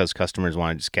northerns because customers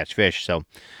want to just catch fish. So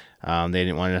they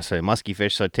didn't want to necessarily musky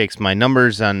fish. So it takes my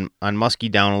numbers on musky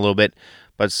down a little bit.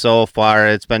 But so far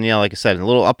it's been, like I said, a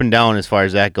little up and down as far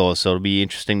as that goes. So it'll be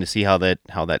interesting to see how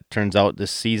that turns out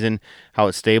this season, how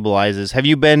it stabilizes. Have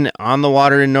you been on the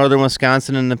water in northern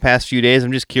Wisconsin in the past few days?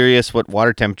 I'm just curious what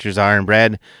water temperatures are. And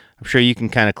Brad, I'm sure you can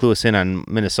kind of clue us in on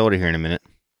Minnesota here in a minute.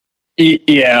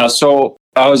 Yeah, so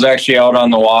I was actually out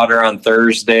on the water on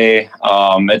Thursday.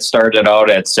 It started out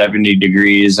at 70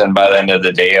 degrees, and by the end of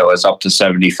the day, it was up to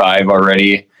 75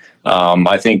 already.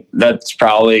 I think that's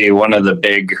probably one of the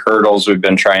big hurdles we've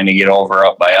been trying to get over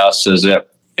up by us is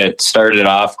it started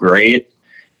off great,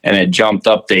 and it jumped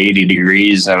up to 80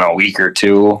 degrees in a week or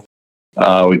two.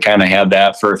 We kind of had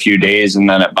that for a few days, and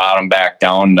then it bottomed back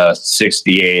down to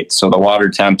 68. So the water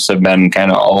temps have been kind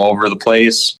of all over the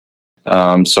place.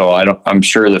 So I'm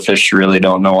sure the fish really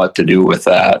don't know what to do with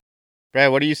that.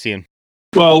 Brad, what are you seeing?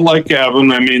 Well, like Gavin,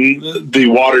 the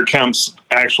water temps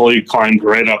actually climbed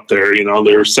right up there.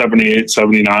 They're 78,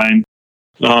 79.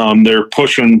 They're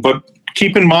pushing, but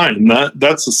keep in mind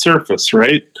that's the surface,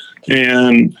 right?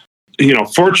 And,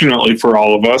 fortunately for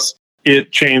all of us,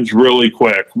 it changed really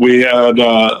quick. We had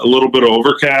a little bit of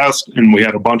overcast and we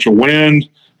had a bunch of wind,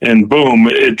 and boom,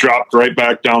 it dropped right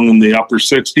back down in the upper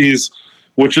 60s,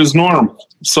 which is normal.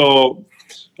 So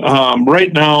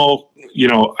right now,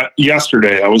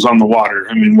 yesterday I was on the water.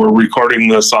 We're recording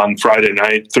this on Friday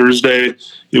night. Thursday,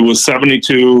 it was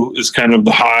 72 is kind of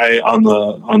the high on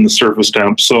the surface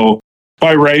temp. So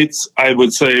by rights, I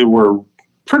would say we're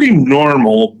pretty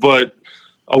normal, but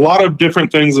a lot of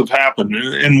different things have happened,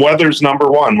 and weather's number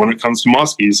one when it comes to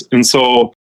muskies. And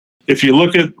so if you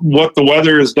look at what the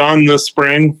weather has done this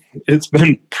spring, it's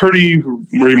been pretty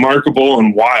remarkable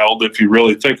and wild if you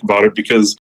really think about it,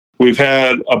 because we've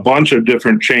had a bunch of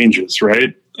different changes,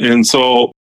 right? And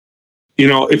so,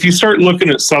 if you start looking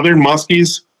at southern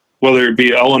muskies, whether it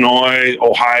be Illinois,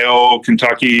 Ohio,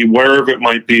 Kentucky, wherever it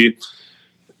might be,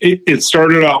 it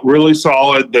started out really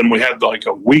solid. Then we had like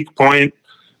a weak point.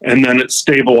 and then it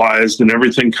stabilized and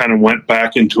everything kind of went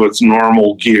back into its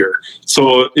normal gear.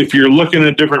 So if you're looking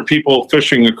at different people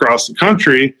fishing across the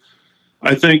country,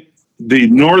 I think the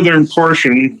northern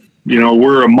portion,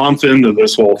 we're a month into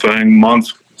this whole thing,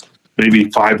 maybe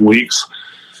 5 weeks.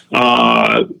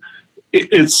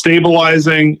 It's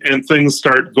stabilizing and things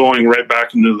start going right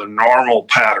back into the normal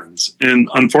patterns. And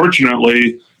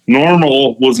unfortunately,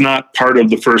 normal was not part of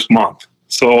the first month.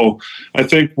 So I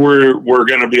think we're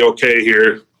going to be okay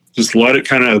here. Just let it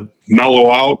kind of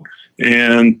mellow out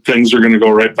and things are going to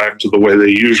go right back to the way they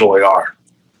usually are.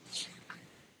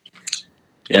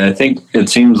 Yeah, I think it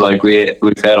seems like we've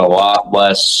had a lot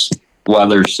less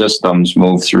weather systems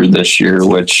move through this year,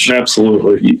 which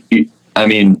absolutely,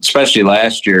 especially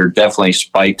last year, definitely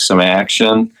spiked some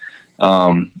action.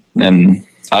 And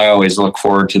I always look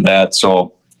forward to that.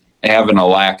 So having a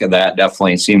lack of that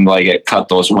definitely seemed like it cut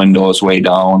those windows way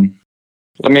down.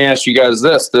 Let me ask you guys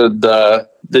this.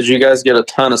 Did you guys get a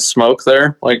ton of smoke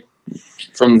there, like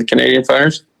from the Canadian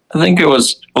fires? I think it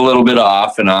was a little bit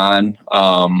off and on.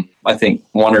 I think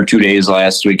 1 or 2 days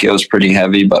last week it was pretty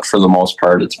heavy, but for the most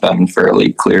part it's been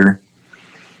fairly clear.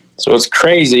 So it's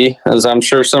crazy, as I'm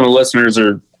sure some of the listeners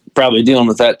are probably dealing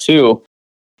with that too.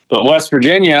 But West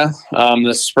Virginia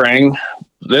this spring,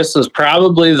 this is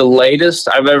probably the latest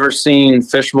I've ever seen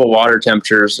fishable water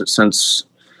temperatures since,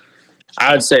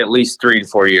 I would say, at least 3 to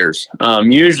 4 years.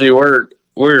 Usually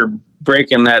we're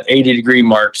breaking that 80-degree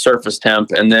mark surface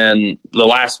temp, and then the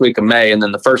last week of May, and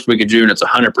then the first week of June, it's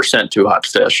 100% too hot to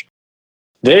fish.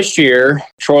 This year,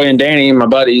 Troy and Danny, my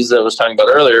buddies that I was talking about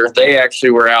earlier, they actually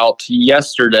were out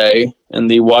yesterday, and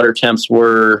the water temps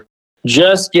were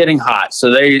just getting hot.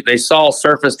 So they saw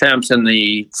surface temps in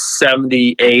the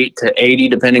 78 to 80,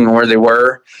 depending on where they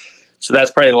were. So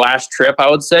that's probably the last trip, I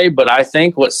would say. But I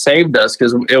think what saved us,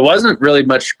 because it wasn't really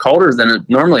much colder than it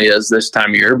normally is this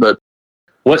time of year, but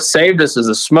what saved us is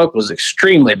the smoke was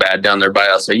extremely bad down there by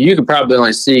us. So you could probably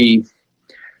only see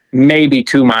maybe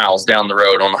 2 miles down the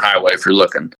road on the highway if you're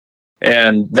looking.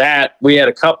 And that we had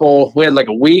like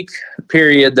a week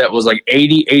period that was like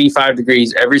 80, 85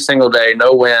 degrees every single day,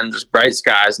 no wind, just bright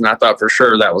skies. And I thought for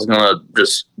sure that was going to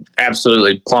just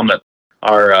absolutely plummet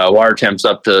our water temps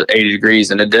up to 80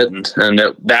 degrees, and it didn't. And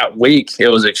that week it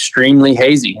was extremely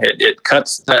hazy. It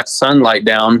cuts that sunlight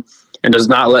down and does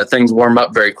not let things warm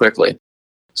up very quickly.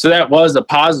 So that was a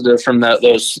positive from that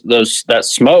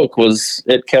smoke, was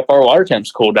it kept our water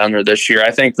temps cool down there this year. I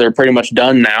think they're pretty much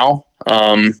done now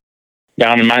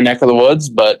down in my neck of the woods,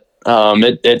 but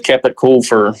it kept it cool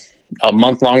for a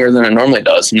month longer than it normally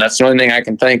does. And that's the only thing I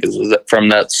can think is that from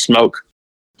that smoke.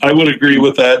 I would agree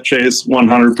with that, Chase,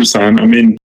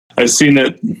 100%. I've seen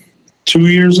it 2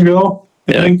 years ago,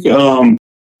 I think.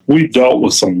 We dealt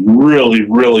with some really,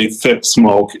 really thick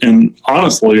smoke. And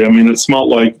honestly, it smelled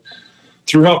like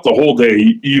throughout the whole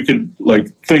day, you could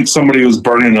think somebody was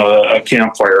burning a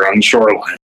campfire on the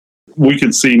shoreline. We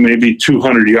could see maybe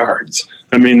 200 yards.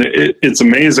 It's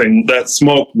amazing that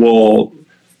smoke will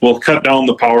cut down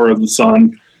the power of the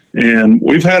sun. And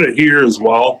we've had it here as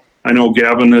well. I know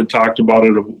Gavin had talked about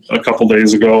it a couple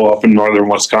days ago up in northern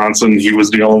Wisconsin. He was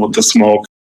dealing with the smoke.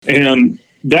 And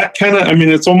that kind of,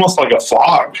 it's almost like a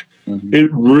fog. Mm-hmm.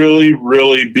 It really,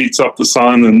 really beats up the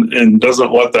sun and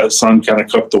doesn't let that sun kind of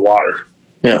cook the water.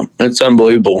 Yeah, it's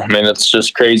unbelievable. It's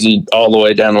just crazy all the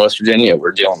way down to West Virginia.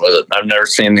 We're dealing with it. I've never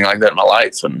seen anything like that in my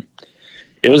life. And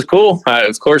it was cool.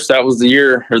 Of course, that was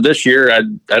this year,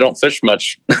 I don't fish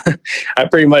much. I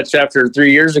pretty much, after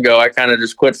 3 years ago, I kind of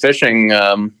just quit fishing.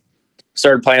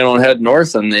 Started planning on heading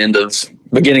north in the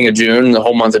beginning of June, the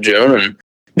whole month of June. And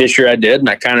this year I did, and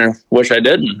I kind of wish I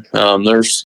didn't.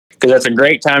 Because that's a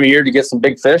great time of year to get some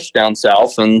big fish down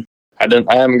south. And I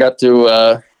haven't got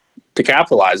to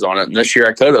capitalize on it. And this year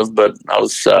I could have, but I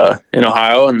was in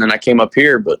Ohio, and then I came up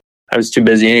here, but I was too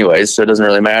busy anyways, so it doesn't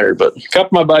really matter. But a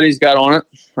couple of my buddies got on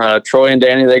it. Troy and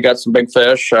Danny, they got some big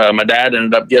fish. My dad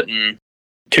ended up getting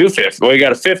 250. Well, he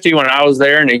got a 50 when I was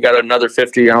there, and he got another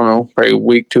 50, I don't know,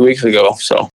 probably 2 weeks ago.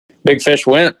 So big fish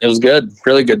went. It was good.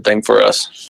 Really good thing for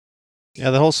us. Yeah,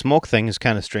 the whole smoke thing is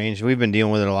kind of strange. We've been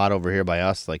dealing with it a lot over here by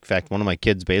us. In fact, one of my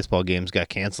kids' baseball games got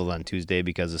canceled on Tuesday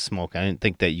because of smoke. I didn't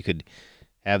think that you could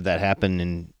have that happen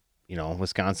in,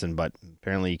 Wisconsin, but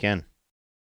apparently you can.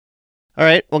 All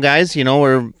right, well, guys,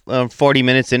 we're 40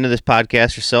 minutes into this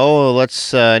podcast or so.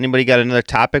 Let's. Anybody got another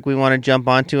topic we want to jump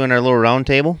onto in our little round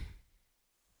table?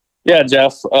 Yeah,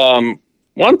 Jeff.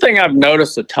 One thing I've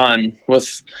noticed a ton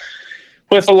with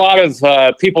a lot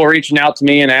of people reaching out to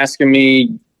me and asking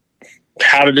me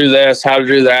how to do this, how to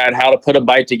do that, how to put a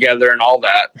bite together and all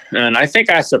that. And I think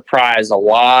I surprise a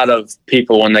lot of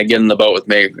people when they get in the boat with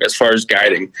me as far as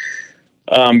guiding.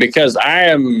 because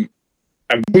I'm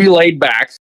pretty laid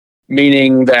back,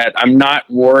 meaning that I'm not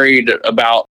worried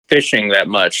about fishing that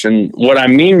much. And what I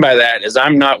mean by that is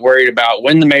I'm not worried about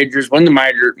when the majors, when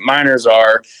the minors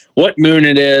are, what moon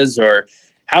it is, or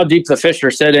how deep the fish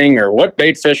are sitting, or what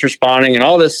bait fish are spawning, and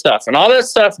all this stuff. And all that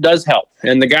stuff does help.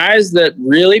 And the guys that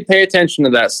really pay attention to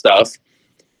that stuff,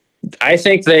 I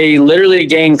think they literally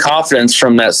gain confidence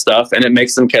from that stuff, and it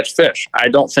makes them catch fish. I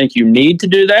don't think you need to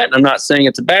do that. I'm not saying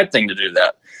it's a bad thing to do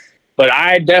that. But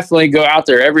I definitely go out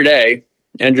there every day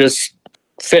and just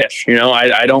fish.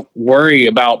 I don't worry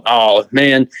about, oh,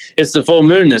 man, it's the full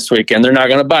moon this weekend. They're not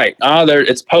going to bite. Oh,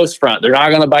 it's post front. They're not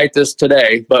going to bite this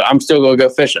today, but I'm still going to go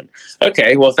fishing.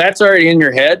 Okay, well, if that's already in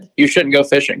your head, you shouldn't go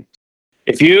fishing.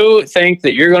 If you think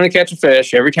that you're going to catch a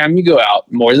fish every time you go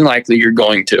out, more than likely you're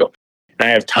going to. And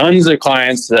I have tons of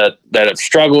clients that have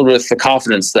struggled with the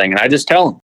confidence thing. And I just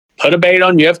tell them, put a bait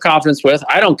on you have confidence with.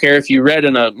 I don't care if you read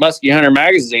in a Musky Hunter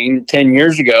magazine 10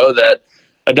 years ago that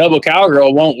a double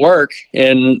cowgirl won't work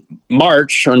in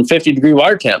March on 50-degree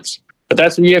water temps. But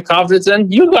that's what you have confidence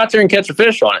in. You can go out there and catch a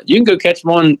fish on it. You can go catch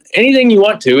them on anything you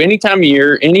want to, any time of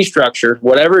year, any structure,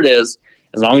 whatever it is,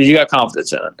 as long as you got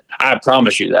confidence in it. I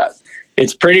promise you that.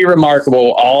 It's pretty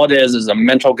remarkable. All it is a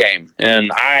mental game.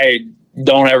 And I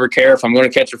don't ever care if I'm going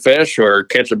to catch a fish or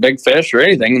catch a big fish or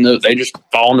anything. They just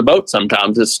fall in the boat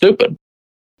sometimes. It's stupid.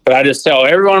 But I just tell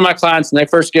every one of my clients when they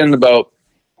first get in the boat,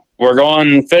 we're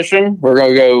going fishing. We're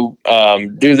going to go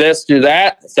do this, do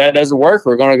that. If that doesn't work,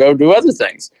 we're going to go do other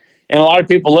things. And a lot of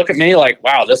people look at me like,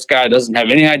 wow, this guy doesn't have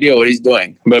any idea what he's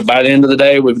doing. But by the end of the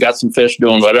day, we've got some fish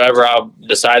doing whatever I've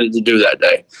decided to do that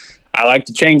day. I like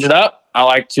to change it up. I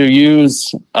like to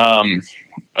use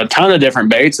a ton of different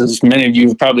baits, as many of you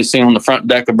have probably seen on the front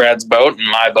deck of Brad's boat and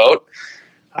my boat.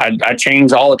 I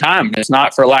change all the time. It's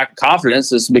not for lack of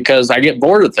confidence. It's because I get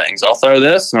bored of things. I'll throw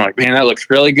this, and I'm like, man, that looks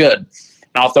really good.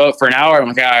 And I'll throw it for an hour. I'm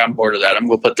like, I'm bored of that. I'm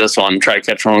going to put this on and try to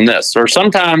catch one on this. Or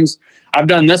sometimes I've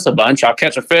done this a bunch. I'll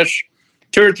catch a fish,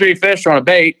 2 or 3 fish on a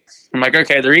bait. I'm like,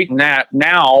 okay, they're eating that.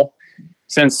 Now,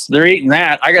 since they're eating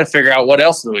that, I got to figure out what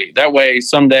else to eat. That way,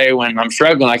 someday when I'm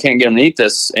struggling, I can't get them to eat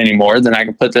this anymore, then I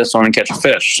can put this on and catch a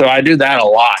fish. So I do that a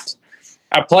lot.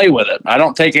 I play with it. I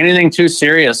don't take anything too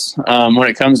serious when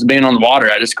it comes to being on the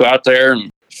water. I just go out there and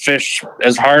fish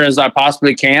as hard as I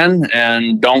possibly can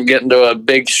and don't get into a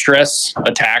big stress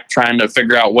attack trying to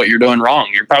figure out what you're doing wrong.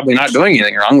 You're probably not doing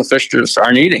anything wrong. The fish just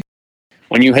aren't eating.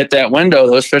 When you hit that window,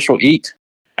 those fish will eat.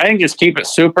 I think just keep it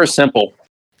super simple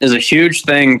is a huge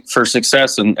thing for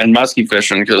success in musky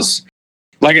fishing because,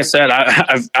 like I said,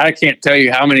 I can't tell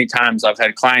you how many times I've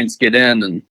had clients get in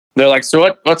and they're like, so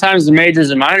what time's the majors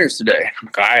and minors today? I'm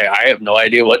like, I have no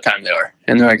idea what time they are.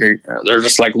 And they're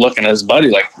just like looking at his buddy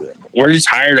like, we're just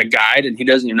hired a guide and he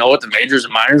doesn't even know what the majors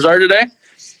and minors are today.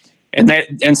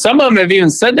 And some of them have even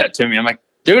said that to me. I'm like,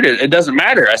 dude, it doesn't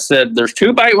matter. I said, there's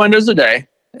 2 bite windows a day.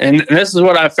 And this is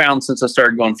what I've found since I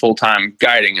started going full-time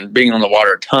guiding and being on the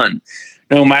water a ton.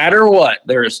 No matter what,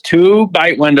 there is 2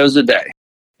 bite windows a day.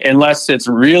 Unless it's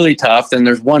really tough, then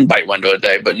there's 1 bite window a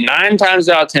day. But 9 times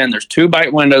out of 10, there's 2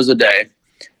 bite windows a day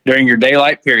during your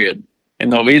daylight period.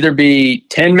 And they'll either be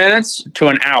 10 minutes to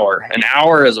an hour. An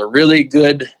hour is a really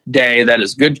good day. That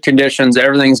is good conditions.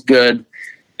 Everything's good.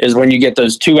 Is when you get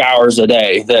those 2 hours a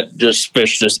day that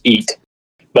fish just eat.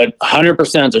 But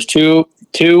 100%, there's two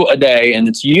a day. And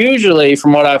it's usually,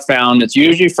 from what I've found, it's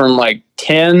usually from like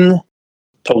 10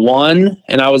 to 1.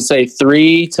 And I would say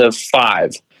 3 to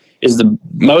 5. Is the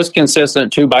most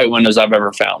consistent 2 bite windows I've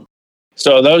ever found.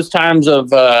 So those times of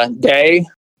day,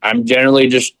 I'm generally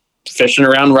just fishing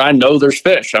around where I know there's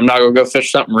fish. I'm not going to go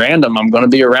fish something random. I'm going to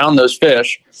be around those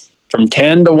fish from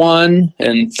 10 to 1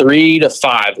 and 3 to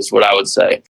 5 is what I would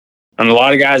say. And a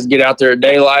lot of guys get out there at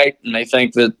daylight and they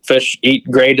think that fish eat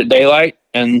great at daylight.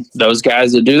 And those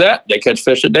guys that do that, they catch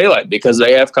fish at daylight because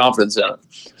they have confidence in it.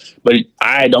 But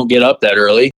I don't get up that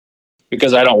early.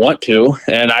 Because I don't want to,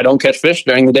 and I don't catch fish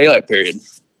during the daylight period,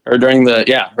 or during right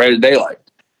at daylight.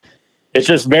 It's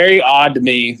just very odd to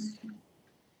me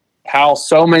how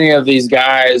so many of these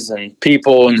guys and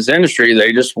people in this industry,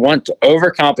 they just want to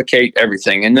overcomplicate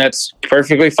everything, and that's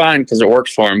perfectly fine because it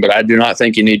works for them, but I do not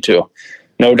think you need to.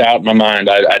 No doubt in my mind,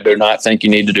 I do not think you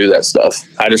need to do that stuff.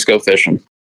 I just go fishing.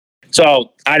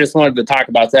 So I just wanted to talk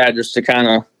about that just to kind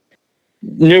of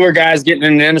newer guys getting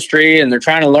in the industry and they're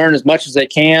trying to learn as much as they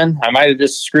can. I might have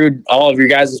just screwed all of your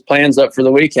guys' plans up for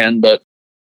the weekend, but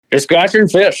just go out there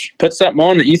and fish. Put something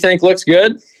on that you think looks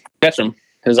good, catch them.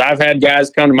 Because I've had guys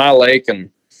come to my lake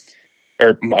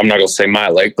or I'm not going to say my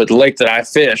lake, but the lake that I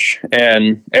fish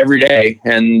and every day,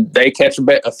 and they catch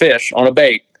a fish on a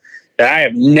bait that I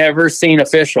have never seen a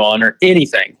fish on or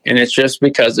anything. And it's just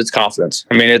because it's confidence.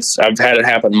 I mean, I've had it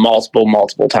happen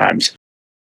multiple times.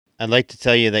 I'd like to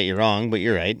tell you that you're wrong, but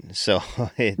you're right. So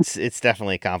it's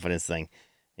definitely a confidence thing.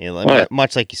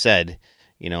 Much like you said,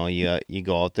 you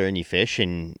go out there and you fish,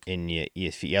 and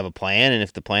if you have a plan, and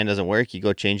if the plan doesn't work, you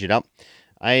go change it up.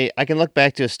 I can look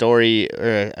back to a story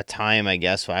or a time, I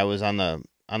guess, where I was on the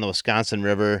Wisconsin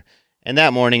River, and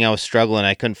that morning I was struggling.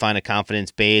 I couldn't find a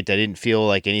confidence bait. I didn't feel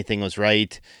like anything was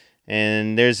right.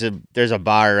 And there's a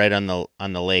bar right on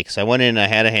the lake. So I went in and I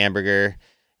had a hamburger.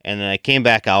 And then I came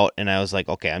back out, and I was like,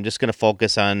 okay, I'm just going to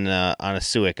focus on a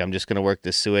suic. I'm just going to work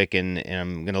this suic, and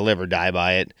I'm going to live or die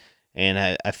by it.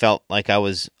 And I felt like I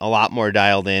was a lot more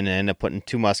dialed in, and ended up putting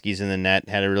 2 muskies in the net,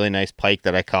 had a really nice pike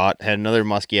that I caught, had another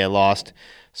muskie I lost.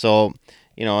 So,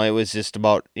 it was just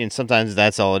about, and sometimes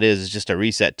that's all it is. It's just a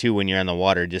reset, too, when you're on the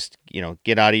water. Just,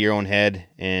 get out of your own head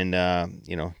and,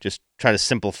 just try to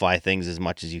simplify things as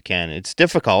much as you can. It's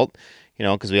difficult,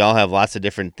 because we all have lots of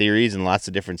different theories and lots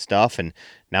of different stuff. And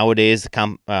nowadays,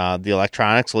 the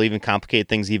electronics will even complicate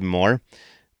things even more.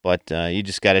 But you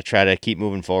just got to try to keep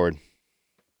moving forward.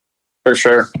 For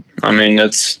sure. I mean,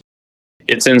 it's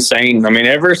insane. I mean,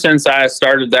 ever since I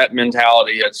started that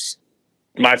mentality,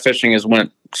 my fishing has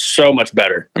went so much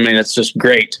better. I mean, it's just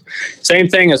great. Same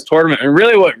thing as tournament. And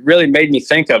really what really made me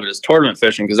think of it is tournament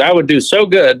fishing, because I would do so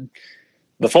good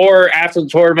before, after the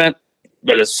tournament.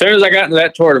 But as soon as I got into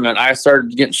that tournament, I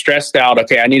started getting stressed out.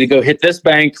 Okay, I need to go hit this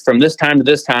bank from this time to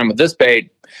this time with this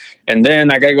bait. And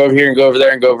then I got to go over here and go over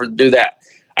there and go over and do that.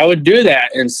 I would do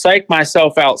that and psych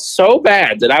myself out so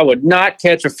bad that I would not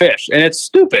catch a fish. And it's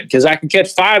stupid because I could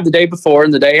catch 5 the day before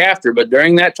and the day after. But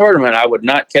during that tournament, I would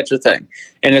not catch a thing.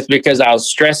 And it's because I was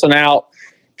stressing out,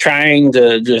 trying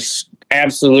to just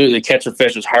absolutely catch a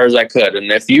fish as hard as I could.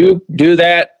 And if you do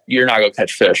that, you're not going to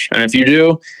catch fish. And if you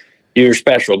do, you're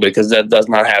special, because that does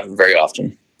not happen very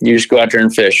often. You just go out there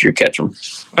and fish, you catch them.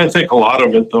 I think a lot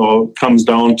of it, though, comes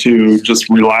down to just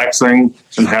relaxing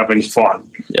and having fun.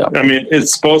 Yeah. I mean,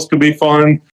 it's supposed to be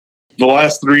fun. The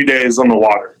last 3 days on the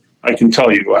water, I can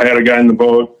tell you, I had a guy in the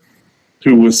boat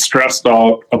who was stressed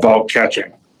out about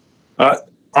catching.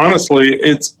 Honestly,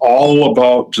 it's all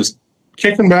about just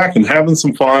kicking back and having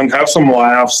some fun, have some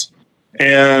laughs,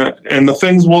 and the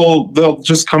things they'll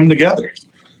just come together.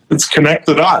 It's connect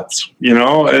the dots,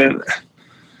 and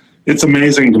it's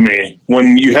amazing to me.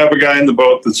 When you have a guy in the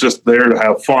boat that's just there to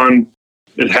have fun,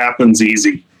 it happens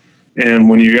easy. And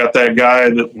when you got that guy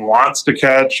that wants to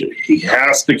catch, he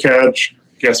has to catch,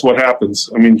 guess what happens?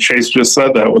 I mean, Chase just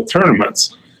said that with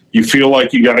tournaments. You feel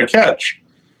like you got to catch.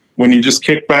 When you just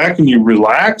kick back and you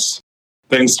relax,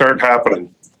 things start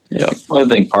happening. Yeah, well, I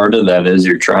think part of that is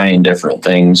you're trying different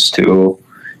things too,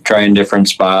 trying different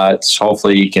spots.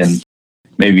 Hopefully you can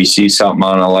maybe see something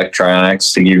on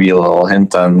electronics to give you a little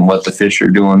hint on what the fish are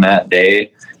doing that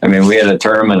day. I mean, we had a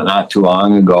tournament not too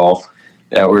long ago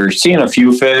that we were seeing a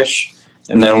few fish,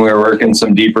 and then we were working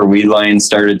some deeper weed lines,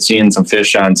 started seeing some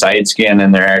fish on side scan,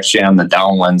 and they're actually on the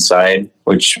downwind side,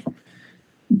 which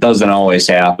doesn't always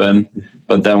happen.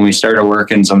 But then we started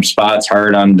working some spots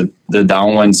hard on the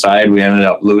downwind side. We ended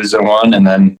up losing one, and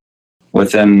then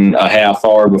within a half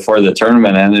hour before the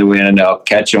tournament ended, we ended up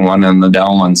catching one on the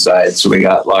downwind side. So we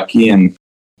got lucky, and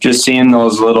just seeing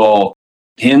those little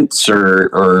hints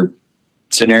or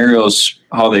scenarios,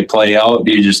 how they play out,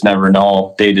 you just never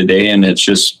know day to day. And it's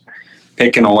just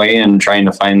picking away and trying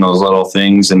to find those little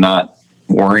things and not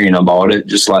worrying about it,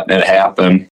 just letting it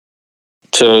happen.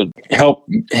 To help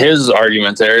his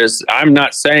argument there is, I'm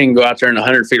not saying go out there in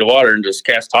 100 feet of water and just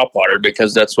cast topwater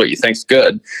because that's what you think's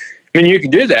good. I mean, you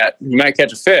can do that. You might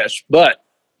catch a fish, but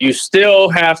you still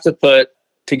have to put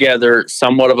together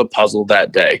somewhat of a puzzle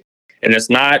that day. And it's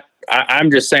not,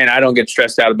 I'm just saying I don't get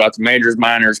stressed out about the majors,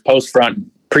 minors, post-front,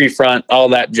 pre-front, all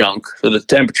that junk. So the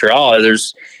temperature,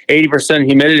 there's 80%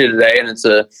 humidity today, and it's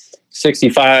a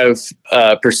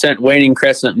 65% waning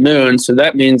crescent moon. So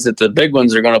that means that the big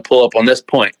ones are going to pull up on this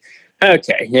point.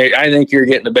 Okay, I think you're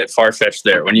getting a bit far-fetched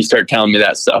there when you start telling me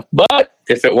that stuff. But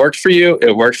if it works for you,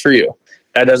 it works for you.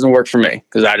 That doesn't work for me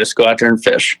because I just go out there and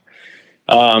fish.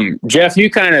 Jeff, you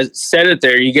kind of said it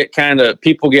there. You get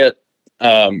people get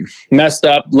messed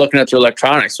up looking at their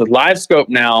electronics. With live scope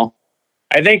now,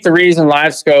 I think the reason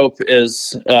live scope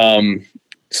is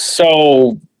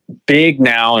so big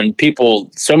now and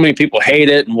so many people hate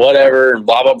it and whatever and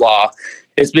blah, blah, blah.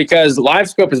 It's because live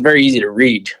scope is very easy to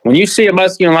read. When you see a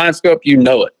muskie on live scope, you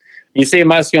know it. You see a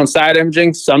muskie on side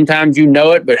imaging, sometimes you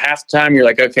know it, but half the time you're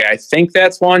like, okay, I think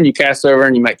that's one. You cast over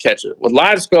and you might catch it. With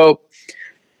live scope,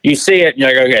 you see it and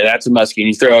you're like, okay, that's a muskie. And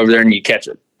you throw over there and you catch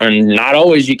it. And not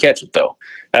always you catch it, though.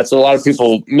 That's what a lot of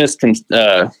people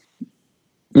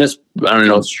I don't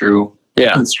know. It's true.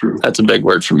 Yeah, That's true. That's a big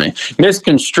word for me.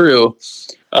 Misconstrue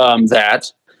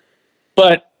that.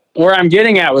 But where I'm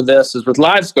getting at with this is with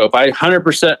live scope, I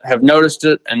 100% have noticed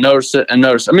it and noticed it and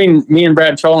noticed. I mean, me and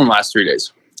Brad trolling the last 3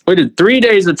 days. We did 3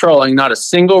 days of trolling, not a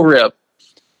single rip.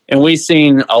 And we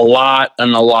seen a lot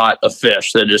of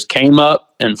fish that just came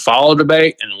up and followed the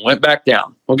bait and went back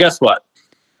down. Well, guess what?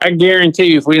 I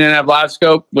guarantee you if we didn't have live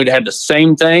scope, we'd had the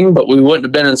same thing, but we wouldn't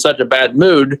have been in such a bad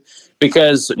mood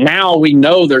because now we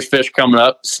know there's fish coming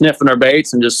up, sniffing our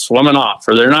baits and just swimming off,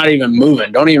 or they're not even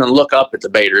moving. Don't even look up at the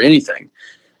bait or anything.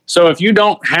 So if you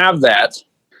don't have that,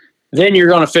 then you're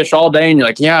going to fish all day and you're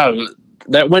like, yeah,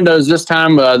 that window is this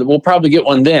time. We'll probably get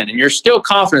one then. And you're still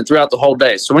confident throughout the whole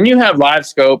day. So when you have live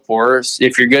scope, or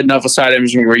if you're good enough with side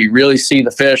imaging where you really see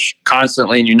the fish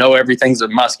constantly and you know everything's a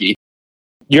muskie,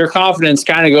 your confidence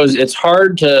kind of goes, it's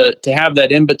hard to have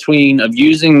that in between of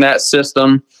using that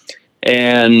system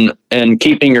and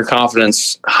keeping your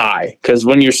confidence high. Because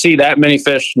when you see that many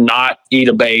fish not eat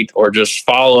a bait or just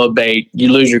follow a bait,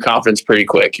 you lose your confidence pretty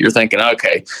quick. You're thinking,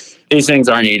 okay, these things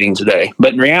aren't eating today.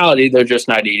 But in reality, they're just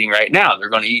not eating right now. They're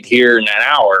going to eat here in an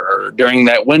hour or during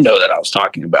that window that I was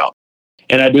talking about.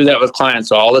 And I do that with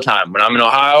clients all the time. When I'm in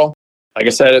Ohio, like I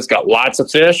said, it's got lots of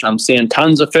fish. I'm seeing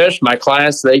tons of fish. My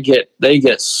clients, they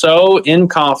get so in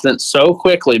confidence so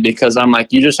quickly because I'm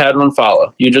like, you just had one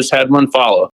follow. You just had one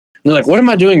follow. And they're like, what am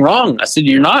I doing wrong? I said,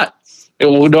 you're not.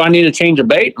 Well, do I need to change a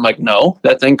bait? I'm like, no,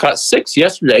 that thing caught 6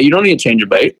 yesterday. You don't need to change a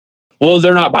bait. Well,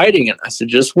 they're not biting it. I said,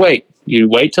 just wait. You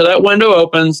wait till that window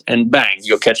opens and bang,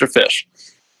 you'll catch a fish.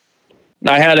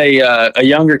 I had a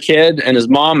younger kid and his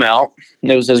mom out.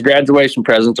 And it was his graduation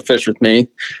present to fish with me.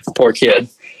 Poor kid.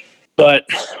 But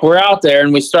we're out there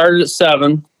and we started at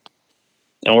 7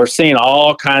 and we're seeing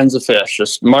all kinds of fish,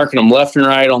 just marking them left and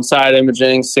right on side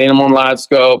imaging, seeing them on live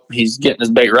scope. He's getting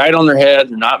his bait right on their head.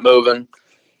 They're not moving.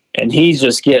 And he's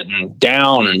just getting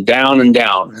down and down and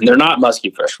down. And they're not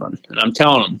musky fishermen. And I'm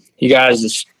telling them, you guys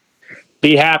just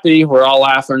be happy. We're all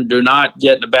laughing. Do not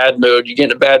get in a bad mood. You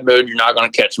get in a bad mood, you're not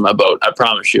going to catch my boat. I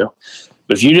promise you.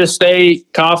 But if you just stay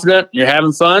confident, you're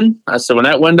having fun. I said, when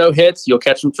that window hits, you'll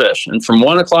catch some fish. And from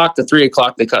 1 o'clock to 3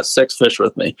 o'clock, they caught 6 fish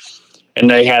with me. And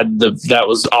they had that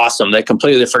was awesome. They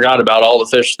completely forgot about all the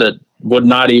fish that would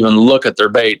not even look at their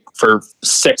bait for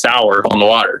 6 hours on the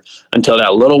water until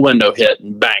that little window hit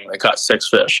and bang, they caught 6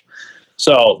 fish.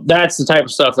 So that's the type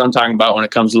of stuff that I'm talking about when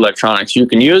it comes to electronics. You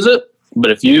can use it,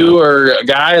 but if you are a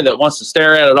guy that wants to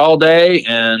stare at it all day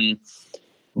and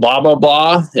blah, blah,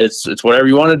 blah, it's whatever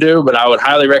you want to do. But I would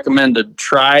highly recommend to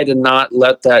try to not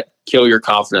let that kill your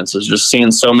confidence. Is just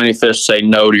seeing so many fish say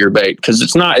no to your bait. Because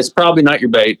it's probably not your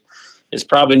bait. It's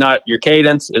probably not your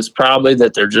cadence. It's probably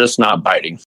that they're just not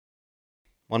biting.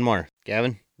 One more.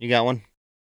 Gavin, you got one?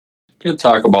 You could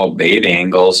talk about bait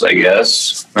angles, I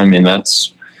guess. I mean,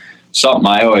 that's something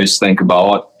I always think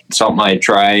about, something I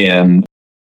try and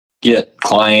get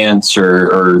clients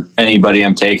or anybody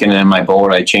I'm taking in my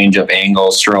boat. I change up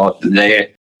angles throughout the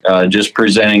day, just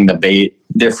presenting the bait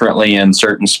differently in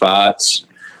certain spots,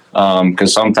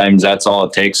 because sometimes that's all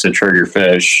it takes to trigger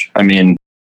fish. I mean,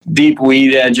 deep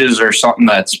weed edges are something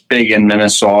that's big in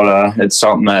Minnesota. It's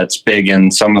something that's big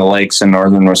in some of the lakes in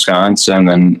northern Wisconsin.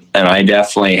 And I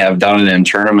definitely have done it in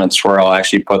tournaments where I'll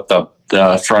actually put the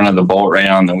front of the boat right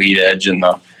on the weed edge, and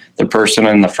the person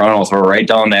in the front will throw right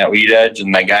down that weed edge,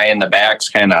 and the guy in the back's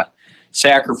kind of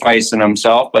sacrificing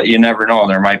himself. But you never know.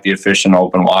 There might be a fish in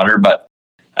open water. But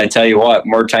I tell you what,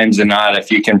 more times than not, if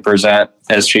you can present,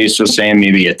 as Chase was saying,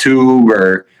 maybe a tube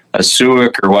or a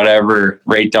suic or whatever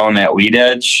right down that weed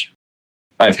edge.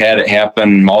 I've had it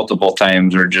happen multiple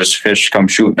times where just fish come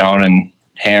shooting down and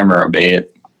hammer a bait.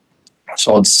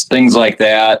 So it's things like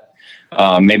that.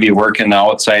 Maybe working the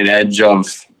outside edge of,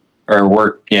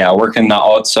 working the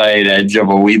outside edge of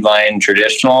a weed line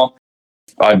traditional.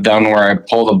 I've done where I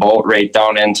pull the boat right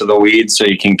down into the weeds so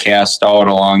you can cast out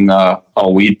along a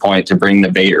weed point to bring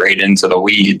the bait right into the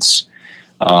weeds.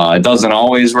 It doesn't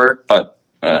always work, but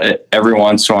every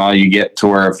once in a while you get to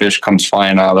where a fish comes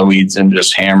flying out of the weeds and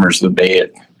just hammers the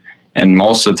bait. And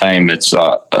most of the time it's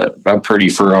a pretty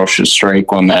ferocious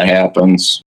strike when that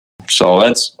happens. So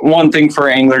that's one thing for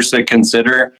anglers to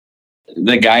consider.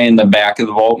 The guy in the back of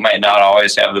the boat might not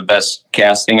always have the best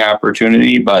casting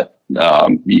opportunity, but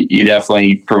you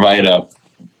definitely provide a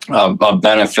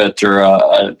benefit or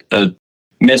a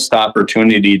missed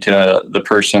opportunity to the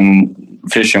person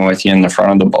fishing with you in the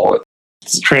front of the boat.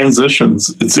 It's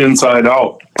transitions. It's inside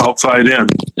out, outside in.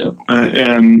 Yep.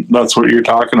 And that's what you're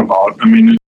talking about. I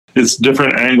mean, it's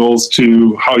different angles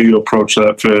to how you approach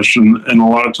that fish. And a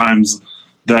lot of times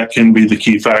that can be the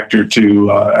key factor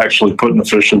to actually putting a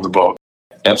fish in the boat.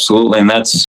 Absolutely. And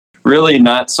that's really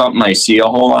not something I see a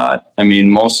whole lot. I mean,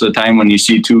 most of the time when you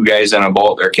see two guys on a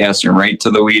boat, they're casting right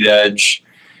to the weed edge,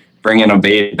 bringing a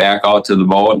bait back out to the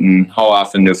boat. And how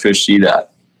often do fish see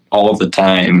that? All the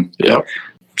time. Yep.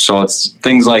 So it's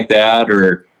things like that,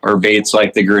 or baits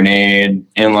like the grenade,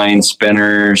 inline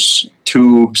spinners,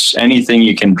 tubes, anything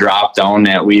you can drop down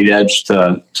that weed edge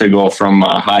to go from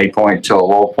a high point to a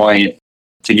low point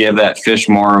to give that fish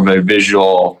more of a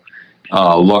visual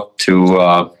look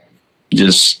to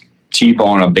just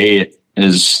T-bone a bait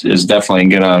is definitely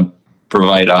going to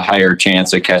provide a higher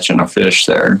chance of catching a fish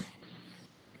there.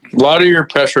 A lot of your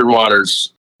pressured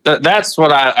waters. That's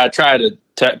what I try to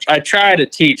I try to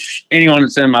teach anyone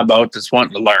that's in my boat that's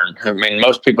wanting to learn. I mean,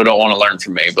 most people don't want to learn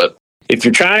from me, but if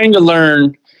you're trying to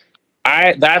learn,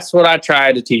 that's what I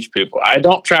try to teach people. I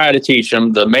don't try to teach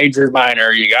them the major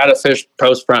minor. You got to fish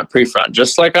post front, pre front,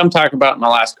 just like I'm talking about in my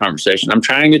last conversation. I'm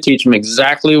trying to teach them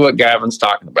exactly what Gavin's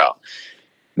talking about.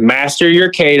 Master your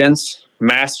cadence,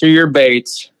 master your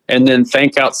baits, and then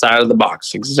think outside of the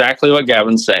box. Exactly what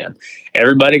Gavin's saying.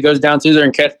 Everybody goes down through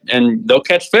there and they'll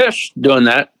catch fish doing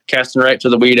that, casting right to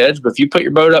the weed edge. But if you put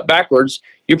your boat up backwards,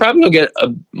 you probably will get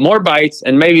more bites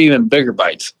and maybe even bigger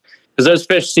bites. Because those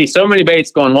fish see so many baits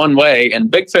going one way,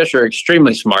 and big fish are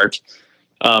extremely smart.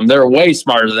 They're way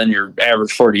smarter than your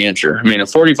average 40-incher. I mean, a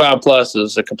 45 plus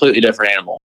is a completely different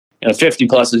animal. And a 50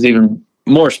 plus is even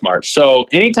more smart. So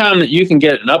anytime that you can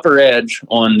get an upper edge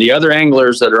on the other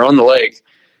anglers that are on the lake,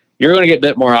 you're going to get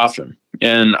bit more often.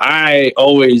 And I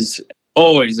always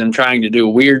am trying to do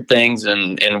weird things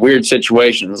in weird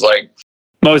situations. Like,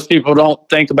 most people don't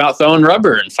think about throwing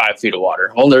rubber in 5 feet of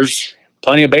water. Well, there's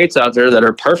plenty of baits out there that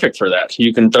are perfect for that.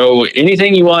 You can throw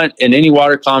anything you want in any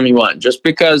water column you want. Just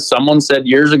because someone said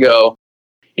years ago,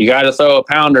 you got to throw a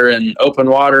pounder in open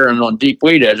water and on deep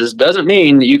weed edges, doesn't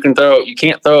mean that you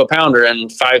can't throw a pounder in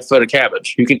 5 foot of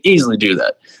cabbage. You can easily do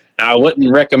that. Now, I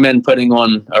wouldn't recommend putting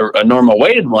on a normal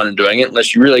weighted one and doing it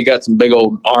unless you really got some big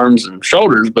old arms and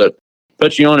shoulders, but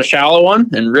put you on a shallow one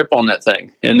and rip on that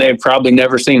thing. And they've probably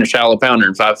never seen a shallow pounder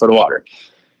in 5 foot of water.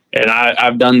 And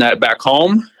I've done that back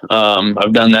home.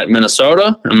 I've done that in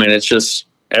Minnesota. I mean, it's just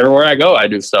everywhere I go, I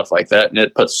do stuff like that. And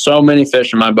it puts so many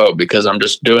fish in my boat because I'm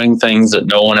just doing things that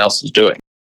no one else is doing.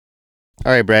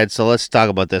 All right, Brad. So let's talk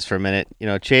about this for a minute. You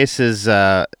know, Chase is,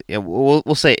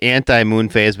 we'll say anti-moon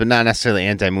phase, but not necessarily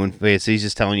anti-moon phase. So he's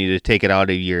just telling you to take it out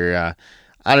of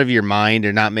your mind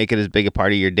or not make it as big a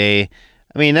part of your day.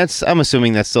 I mean, I'm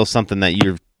assuming that's still something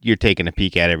that you're taking a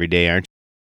peek at every day, aren't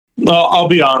you? Well, I'll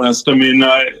be honest. I mean,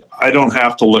 I don't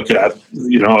have to look at,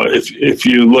 if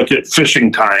you look at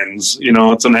fishing times,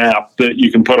 it's an app that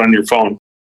you can put on your phone.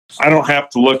 I don't have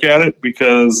to look at it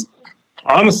because,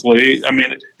 honestly, I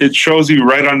mean, it shows you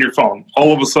right on your phone.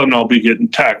 All of a sudden, I'll be getting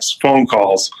texts, phone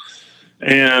calls,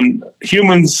 and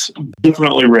humans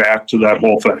definitely react to that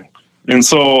whole thing. And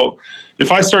so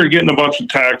if I start getting a bunch of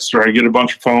texts or I get a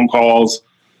bunch of phone calls,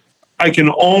 I can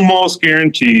almost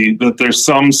guarantee that there's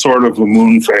some sort of a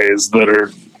moon phase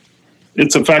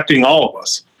it's affecting all of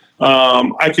us.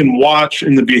 I can watch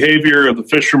in the behavior of the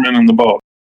fishermen in the boat.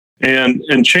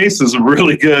 And Chase is a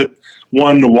really good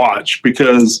one to watch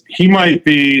because he might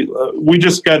be, we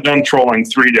just got done trolling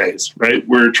 3 days, right?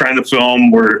 We're trying to film.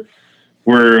 We're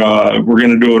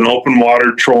going to do an open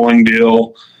water trolling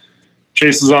deal.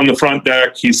 Chase is on the front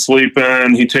deck. He's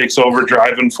sleeping. He takes over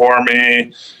driving for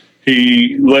me.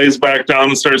 He lays back down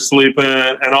and starts sleeping,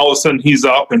 and all of a sudden he's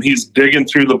up and he's digging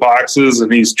through the boxes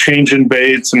and he's changing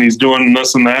baits and he's doing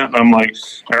this and that. And I'm like,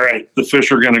 all right, the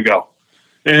fish are going to go.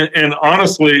 And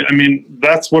honestly, I mean,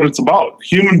 that's what it's about.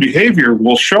 Human behavior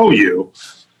will show you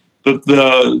that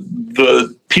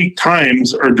the peak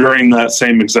times are during that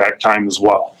same exact time as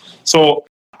well. So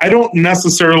I don't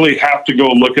necessarily have to go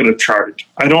look at a chart.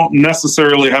 I don't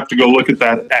necessarily have to go look at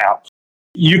that app.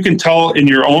 You can tell in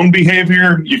your own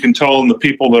behavior. You can tell in the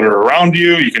people that are around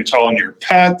you. You can tell in your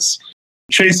pets.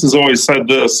 Chase has always said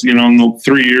this, in the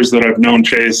 3 years that I've known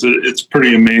Chase, it's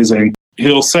pretty amazing.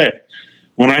 He'll say,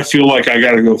 when I feel like I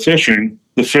got to go fishing,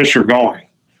 the fish are going.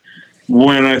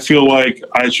 When I feel like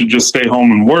I should just stay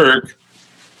home and work,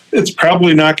 it's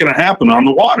probably not going to happen on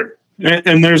the water.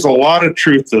 And there's a lot of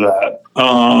truth to that.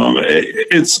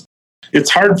 It's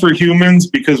hard for humans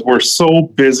because we're so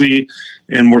busy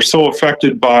and we're so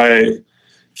affected by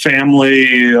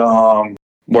family,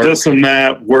 this and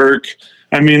that, work.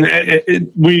 I mean,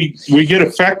 we get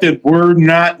affected. We're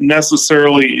not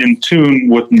necessarily in tune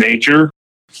with nature,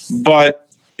 but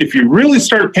if you really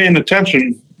start paying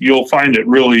attention, you'll find it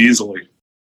really easily.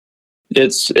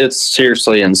 It's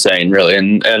seriously insane, really,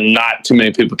 and not too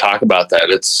many people talk about that.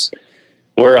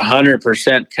 we're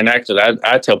 100% connected.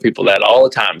 I tell people that all the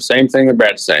time. Same thing that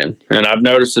Brad's saying. And I've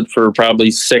noticed it for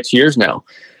probably 6 years now.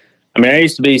 I mean, I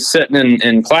used to be sitting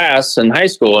in class in high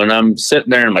school, and I'm sitting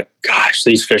there and I'm like, gosh,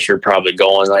 these fish are probably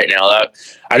going right now.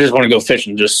 I just want to go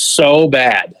fishing just so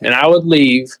bad. And I would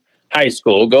leave high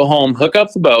school, go home, hook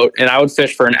up the boat, and I would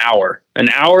fish for an hour. An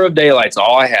hour of daylight's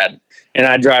all I had. And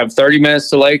I'd drive 30 minutes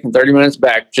to lake and 30 minutes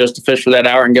back just to fish for that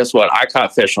hour. And guess what? I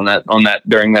caught fish on that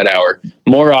during that hour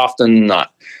more often than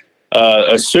not.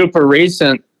 A super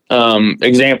recent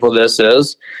example of this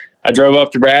is I drove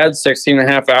up to Brad 16 and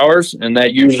a half hours, and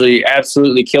that usually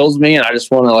absolutely kills me. And I just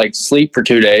want to like sleep for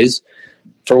 2 days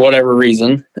for whatever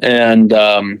reason. And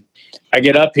I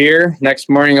get up here next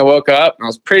morning. I woke up and I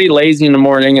was pretty lazy in the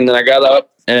morning. And then I got up,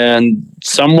 and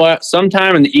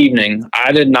sometime in the evening,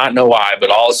 I did not know why,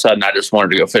 but all of a sudden I just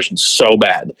wanted to go fishing so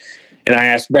bad. And I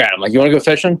asked Brad, I'm like, you want to go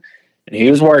fishing? And he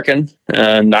was working,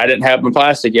 and I didn't have my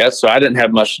plastic yet, so I didn't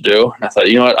have much to do. And I thought,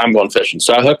 you know what? I'm going fishing.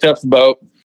 So I hooked up the boat,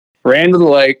 ran to the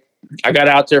lake. I got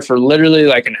out there for literally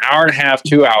like an hour and a half,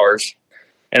 2 hours,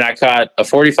 and I caught a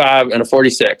 45 and a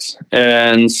 46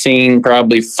 and seen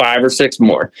probably 5 or 6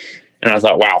 more. And I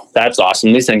thought, wow, that's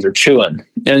awesome. These things are chewing.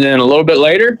 And then a little bit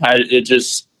later,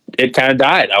 it kind of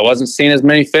died. I wasn't seeing as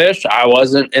many fish. I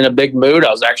wasn't in a big mood.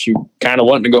 I was actually kind of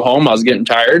wanting to go home. I was getting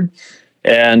tired.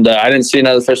 And I didn't see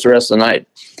another fish the rest of the night.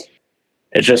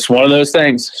 It's just one of those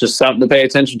things. It's just something to pay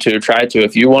attention to. Try to.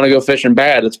 If you want to go fishing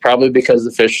bad, it's probably because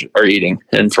the fish are eating.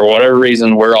 And for whatever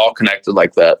reason, we're all connected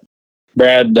like that.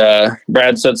 Brad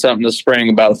said something this spring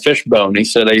about a fish bone. He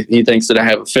said he thinks that I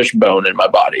have a fish bone in my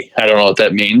body. I don't know what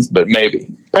that means, but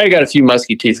maybe. Probably got a few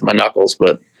musky teeth in my knuckles,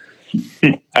 but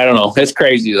I don't know. It's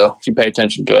crazy, though, if you pay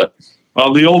attention to it.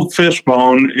 Well, the old fish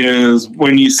bone is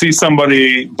when you see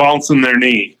somebody bouncing their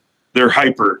knee, they're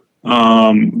hyper.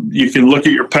 You can look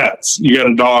at your pets. You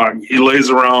got a dog. He lays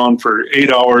around for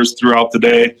 8 hours throughout the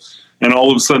day. And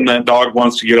all of a sudden that dog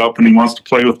wants to get up and he wants to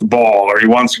play with the ball, or he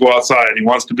wants to go outside. He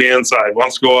wants to be inside,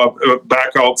 wants to go up,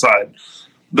 back outside.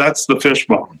 That's the fish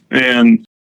bone. And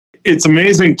it's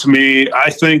amazing to me. I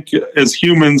think as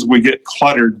humans, we get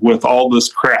cluttered with all this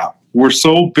crap. We're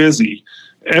so busy.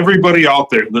 Everybody out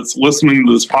there that's listening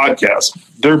to this podcast,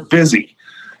 they're busy.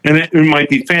 And it might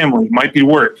be family, it might be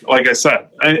work. Like I said,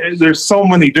 there's so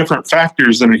many different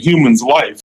factors in a human's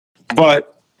life. But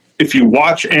if you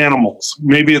watch animals,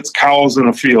 maybe it's cows in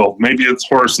a field, maybe it's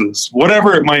horses,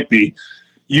 whatever it might be,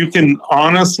 you can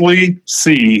honestly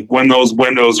see when those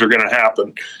windows are going to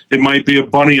happen. It might be a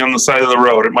bunny on the side of the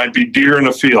road. It might be deer in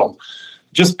a field.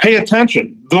 Just pay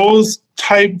attention. Those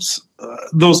times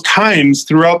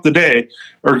throughout the day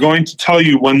are going to tell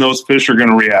you when those fish are going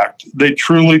to react. They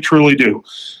truly, truly do.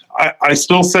 I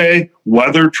still say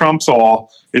weather trumps all.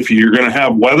 If you're going to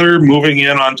have weather moving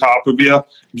in on top of you,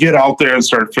 get out there and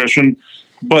start fishing.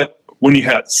 But when you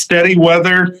have steady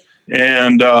weather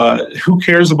and who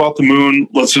cares about the moon?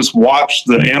 Let's just watch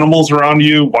the animals around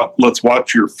you. Let's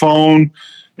watch your phone.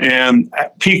 And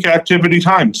at peak activity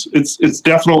times, it's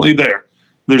definitely there.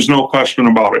 There's no question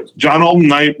about it. John Alden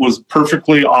Knight was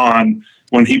perfectly on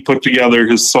when he put together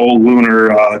his soul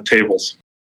lunar tables.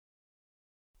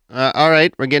 All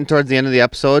right, we're getting towards the end of the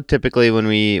episode. Typically, when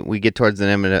we get towards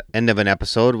the end of an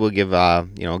episode, we'll give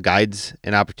guides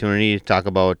an opportunity to talk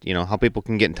about how people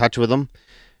can get in touch with them.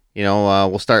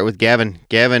 We'll start with Gavin.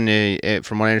 Gavin,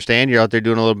 from what I understand, you're out there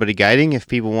doing a little bit of guiding. If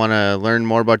people want to learn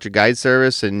more about your guide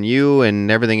service and you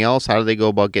and everything else, how do they go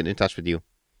about getting in touch with you?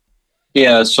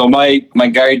 Yeah, so my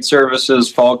guide service is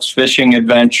Falk's Fishing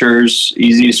Adventures.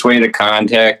 Easiest way to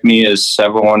contact me is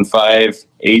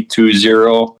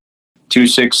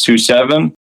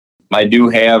 715-820-2627. I do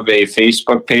have a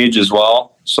Facebook page as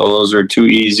well, so those are 2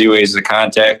 easy ways to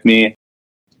contact me.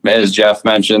 As Jeff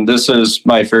mentioned, this is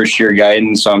my first year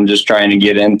guiding, so I'm just trying to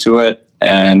get into it,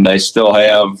 and I still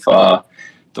have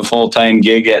the full-time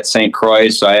gig at St. Croix,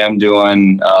 so I am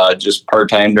doing just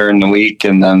part-time during the week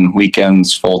and then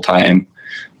weekends full-time.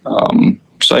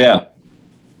 So, yeah.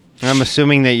 I'm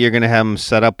assuming that you're going to have them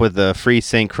set up with a free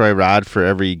St. Croix rod for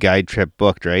every guide trip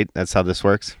booked, right? That's how this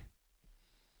works?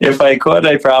 If I could,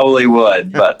 I probably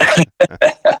would, but...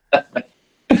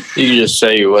 You can just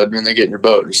say you would when they get in your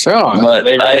boat. But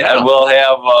I will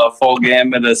have a full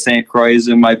gamut of St. Croix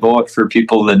in my boat for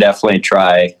people to definitely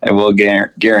try. I will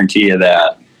guarantee you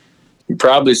that.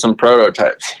 Probably some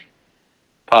prototypes.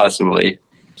 Possibly.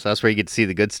 So that's where you get to see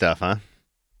the good stuff, huh?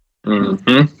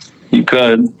 Mm-hmm. You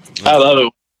could. I love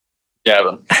it,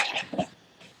 Gavin.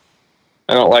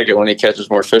 I don't like it when he catches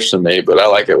more fish than me, but I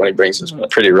like it when he brings his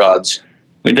pretty rods.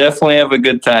 We definitely have a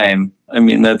good time. I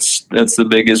mean, that's the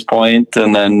biggest point.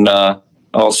 And then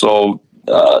also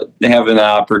having an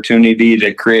opportunity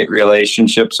to create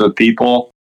relationships with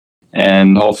people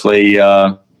and hopefully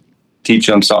teach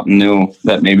them something new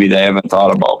that maybe they haven't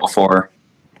thought about before.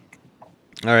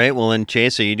 All right. Well, then,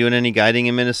 Chase, are you doing any guiding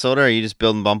in Minnesota, or are you just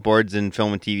building bump boards and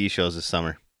filming TV shows this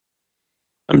summer?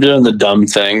 I'm doing the dumb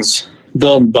things,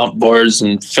 building bump boards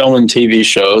and filming TV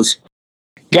shows.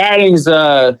 Guiding's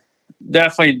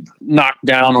definitely knocked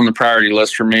down on the priority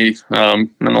list for me in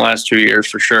the last 2 years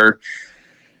for sure.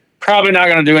 Probably not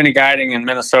going to do any guiding in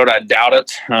Minnesota. I doubt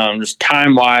it. Just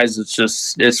time wise,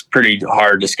 it's pretty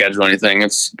hard to schedule anything.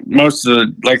 It's most of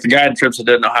the guide trips I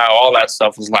did in Ohio, all that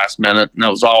stuff was last minute, and it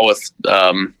was all with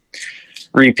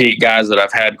repeat guys that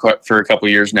I've had for a couple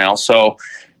of years now. So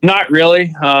not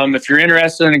really. If you're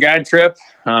interested in a guide trip,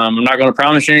 I'm not going to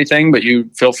promise you anything, but you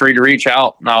feel free to reach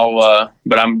out.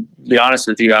 But I'm be honest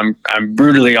with you. I'm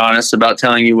brutally honest about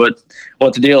telling you what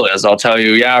the deal is. I'll tell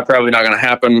you, yeah, probably not going to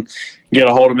happen. Get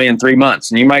a hold of me in 3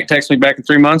 months, and you might text me back in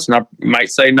 3 months, and I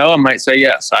might say no, I might say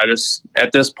yes. I just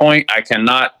at this point I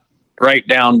cannot write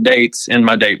down dates in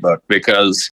my date book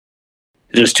because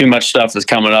there's too much stuff that's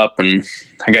coming up, and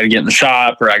I got to get in the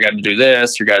shop, or I got to do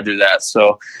this, or got to do that.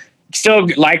 So still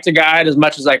like to guide as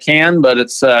much as I can, but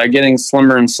it's getting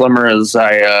slimmer and slimmer as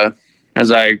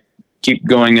I keep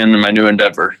going into my new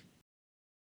endeavor.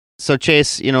 So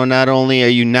Chase, not only are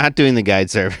you not doing the guide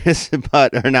service,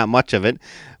 or not much of it,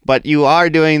 but you are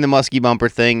doing the Musky bumper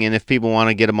thing. And if people want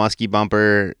to get a Musky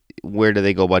bumper, where do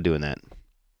they go about doing that?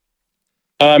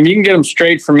 You can get them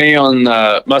straight from me on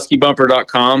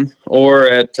muskybumper.com or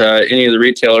at any of the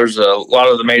retailers. A lot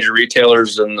of the major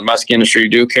retailers in the musky industry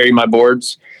do carry my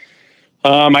boards.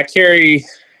 I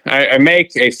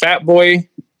make a Fat Boy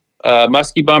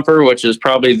Musky bumper, which is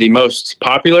probably the most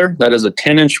popular. That is a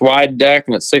 10-inch wide deck,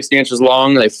 and it's 60 inches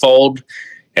long. They fold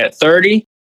at 30.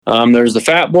 There's the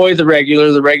Fat Boy, the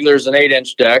regular. The regular is an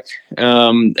 8-inch deck.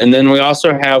 And then we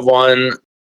also have one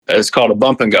that's called a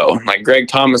Bump and Go. Like Greg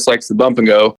Thomas likes the Bump and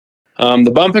Go.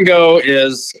 The Bump and Go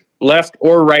is left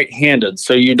or right-handed,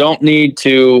 so you don't need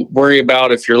to worry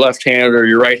about if you're left-handed or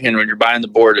you're right-handed when you're buying the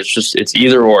board. It's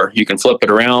either or. You can flip it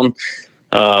around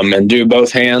and do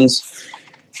both hands.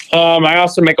 I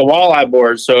also make a walleye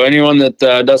board. So anyone that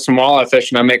does some walleye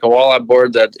fishing, I make a walleye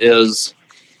board that is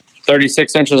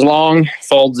 36 inches long,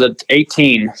 folds at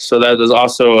 18. So that is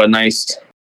also a nice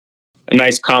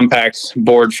compact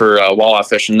board for walleye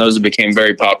fishing. Those became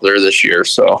very popular this year.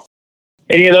 So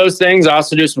any of those things. I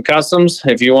also do some customs.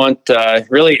 If you want,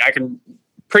 really, I can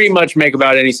pretty much make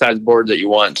about any size board that you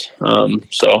want.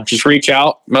 So just reach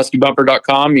out,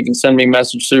 muskybumper.com. You can send me a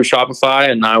message through Shopify,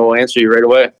 and I will answer you right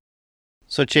away.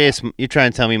 So, Chase, you're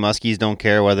trying to tell me Muskies don't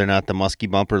care whether or not the Musky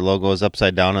bumper logo is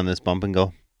upside down on this Bump and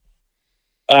Go?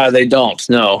 They don't.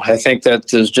 No, I think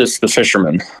that is just the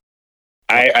fisherman.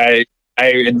 I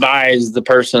advise the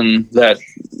person that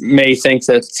may think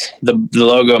that the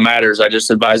logo matters. I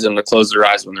just advise them to close their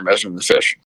eyes when they're measuring the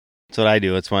fish. That's what I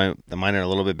do. That's why mine are a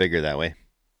little bit bigger that way.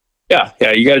 Yeah,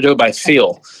 you got to do it by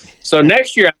feel. So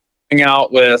next year, I'm coming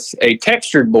out with a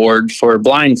textured board for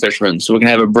blind fishermen, so we can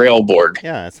have a braille board.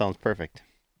 Yeah, that sounds perfect.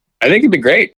 I think it'd be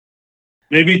great.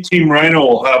 Maybe Team Rhino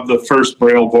will have the first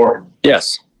braille board.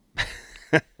 Yes.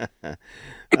 All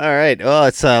right. Well,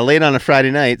 it's late on a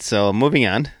Friday night, so moving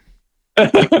on.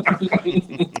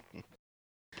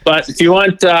 But if you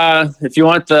want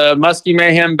the Musky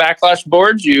Mayhem Backlash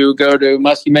boards, you go to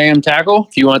Musky Mayhem Tackle.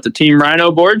 If you want the Team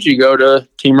Rhino boards, you go to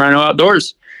Team Rhino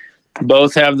Outdoors.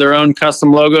 Both have their own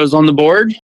custom logos on the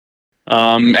board,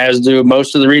 as do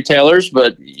most of the retailers.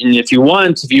 But if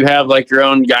you have like your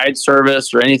own guide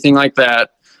service or anything like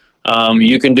that,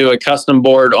 you can do a custom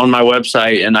board on my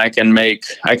website, and I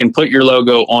can put your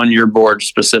logo on your board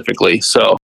specifically.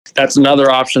 So that's another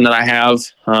option that I have.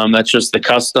 That's just the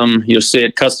custom. You'll see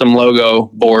it, custom logo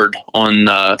board on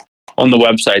the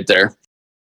website there.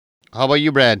 How about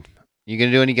you, Brad? You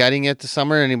gonna do any guiding yet this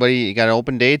summer? Anybody you got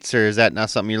open dates, or is that not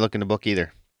something you're looking to book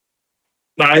either?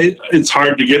 It's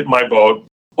hard to get in my boat.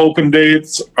 Open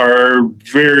dates are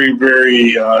very,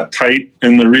 very tight,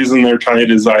 and the reason they're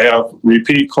tight is I have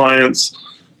repeat clients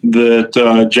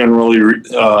that generally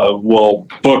will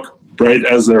book right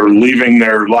as they're leaving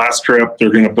their last trip.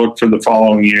 They're going to book for the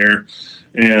following year,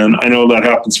 and I know that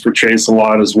happens for Chase a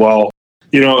lot as well.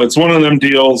 It's one of them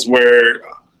deals where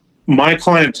my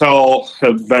clientele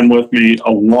have been with me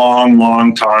a long,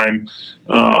 long time.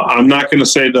 I'm not going to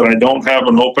say that I don't have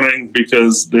an opening,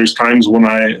 because there's times when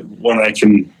I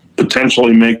can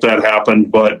potentially make that happen.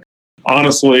 But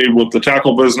honestly, with the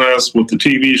tackle business, with the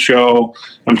TV show,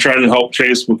 I'm trying to help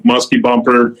Chase with Musky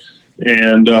Bumper.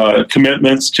 and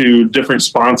commitments to different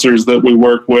sponsors that we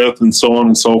work with and so on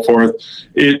and so forth,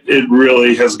 it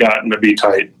really has gotten to be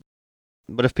tight.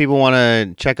 But if people want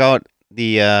to check out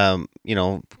the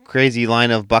crazy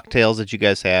line of bucktails that you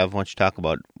guys have, why don't you talk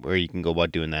about where you can go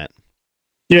about doing that?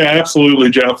 Yeah, absolutely,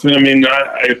 Jeff. I mean,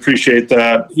 I appreciate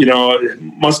that.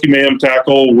 Musky Mayhem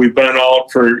Tackle, we've been out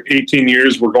for 18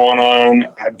 years. We're going on,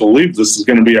 I believe this is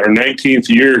going to be our 19th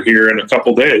year here in a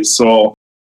couple days. So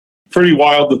pretty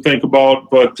wild to think about.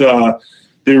 But the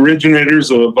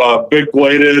originators of big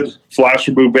bladed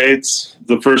Flashaboo baits,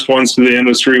 the first ones to the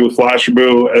industry with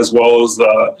Flashaboo, as well as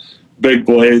big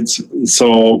blades.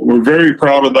 So we're very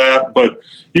proud of that. But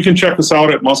you can check us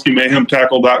out at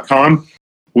muskymayhemtackle.com.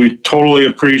 We totally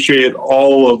appreciate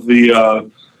all of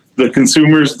the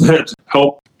consumers that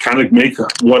help kind of make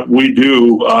what we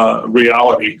do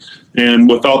reality. And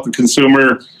without the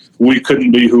consumer, we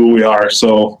couldn't be who we are.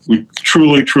 So we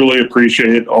truly, truly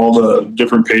appreciate all the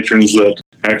different patrons that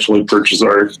actually purchase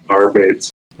our baits.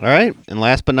 All right. And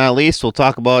last but not least, we'll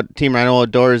talk about Team Rhino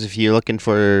Outdoors. If you're looking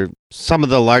for some of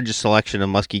the largest selection of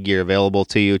musky gear available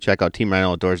to you, check out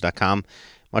teamrhinooutdoors.com.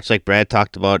 Much like Brad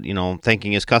talked about,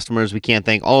 thanking his customers. We can't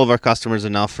thank all of our customers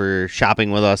enough for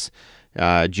shopping with us.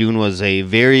 June was a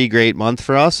very great month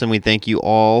for us, and we thank you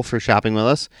all for shopping with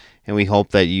us. And we hope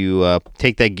that you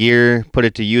take that gear, put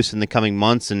it to use in the coming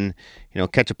months, and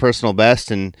catch a personal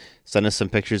best and send us some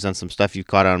pictures on some stuff you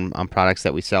caught on products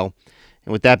that we sell.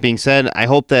 And with that being said, I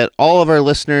hope that all of our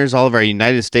listeners, all of our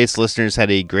United States listeners, had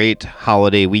a great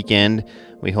holiday weekend.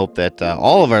 We hope that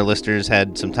all of our listeners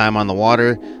had some time on the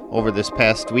water over this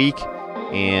past week.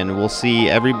 And we'll see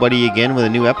everybody again with a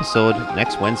new episode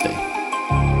next Wednesday.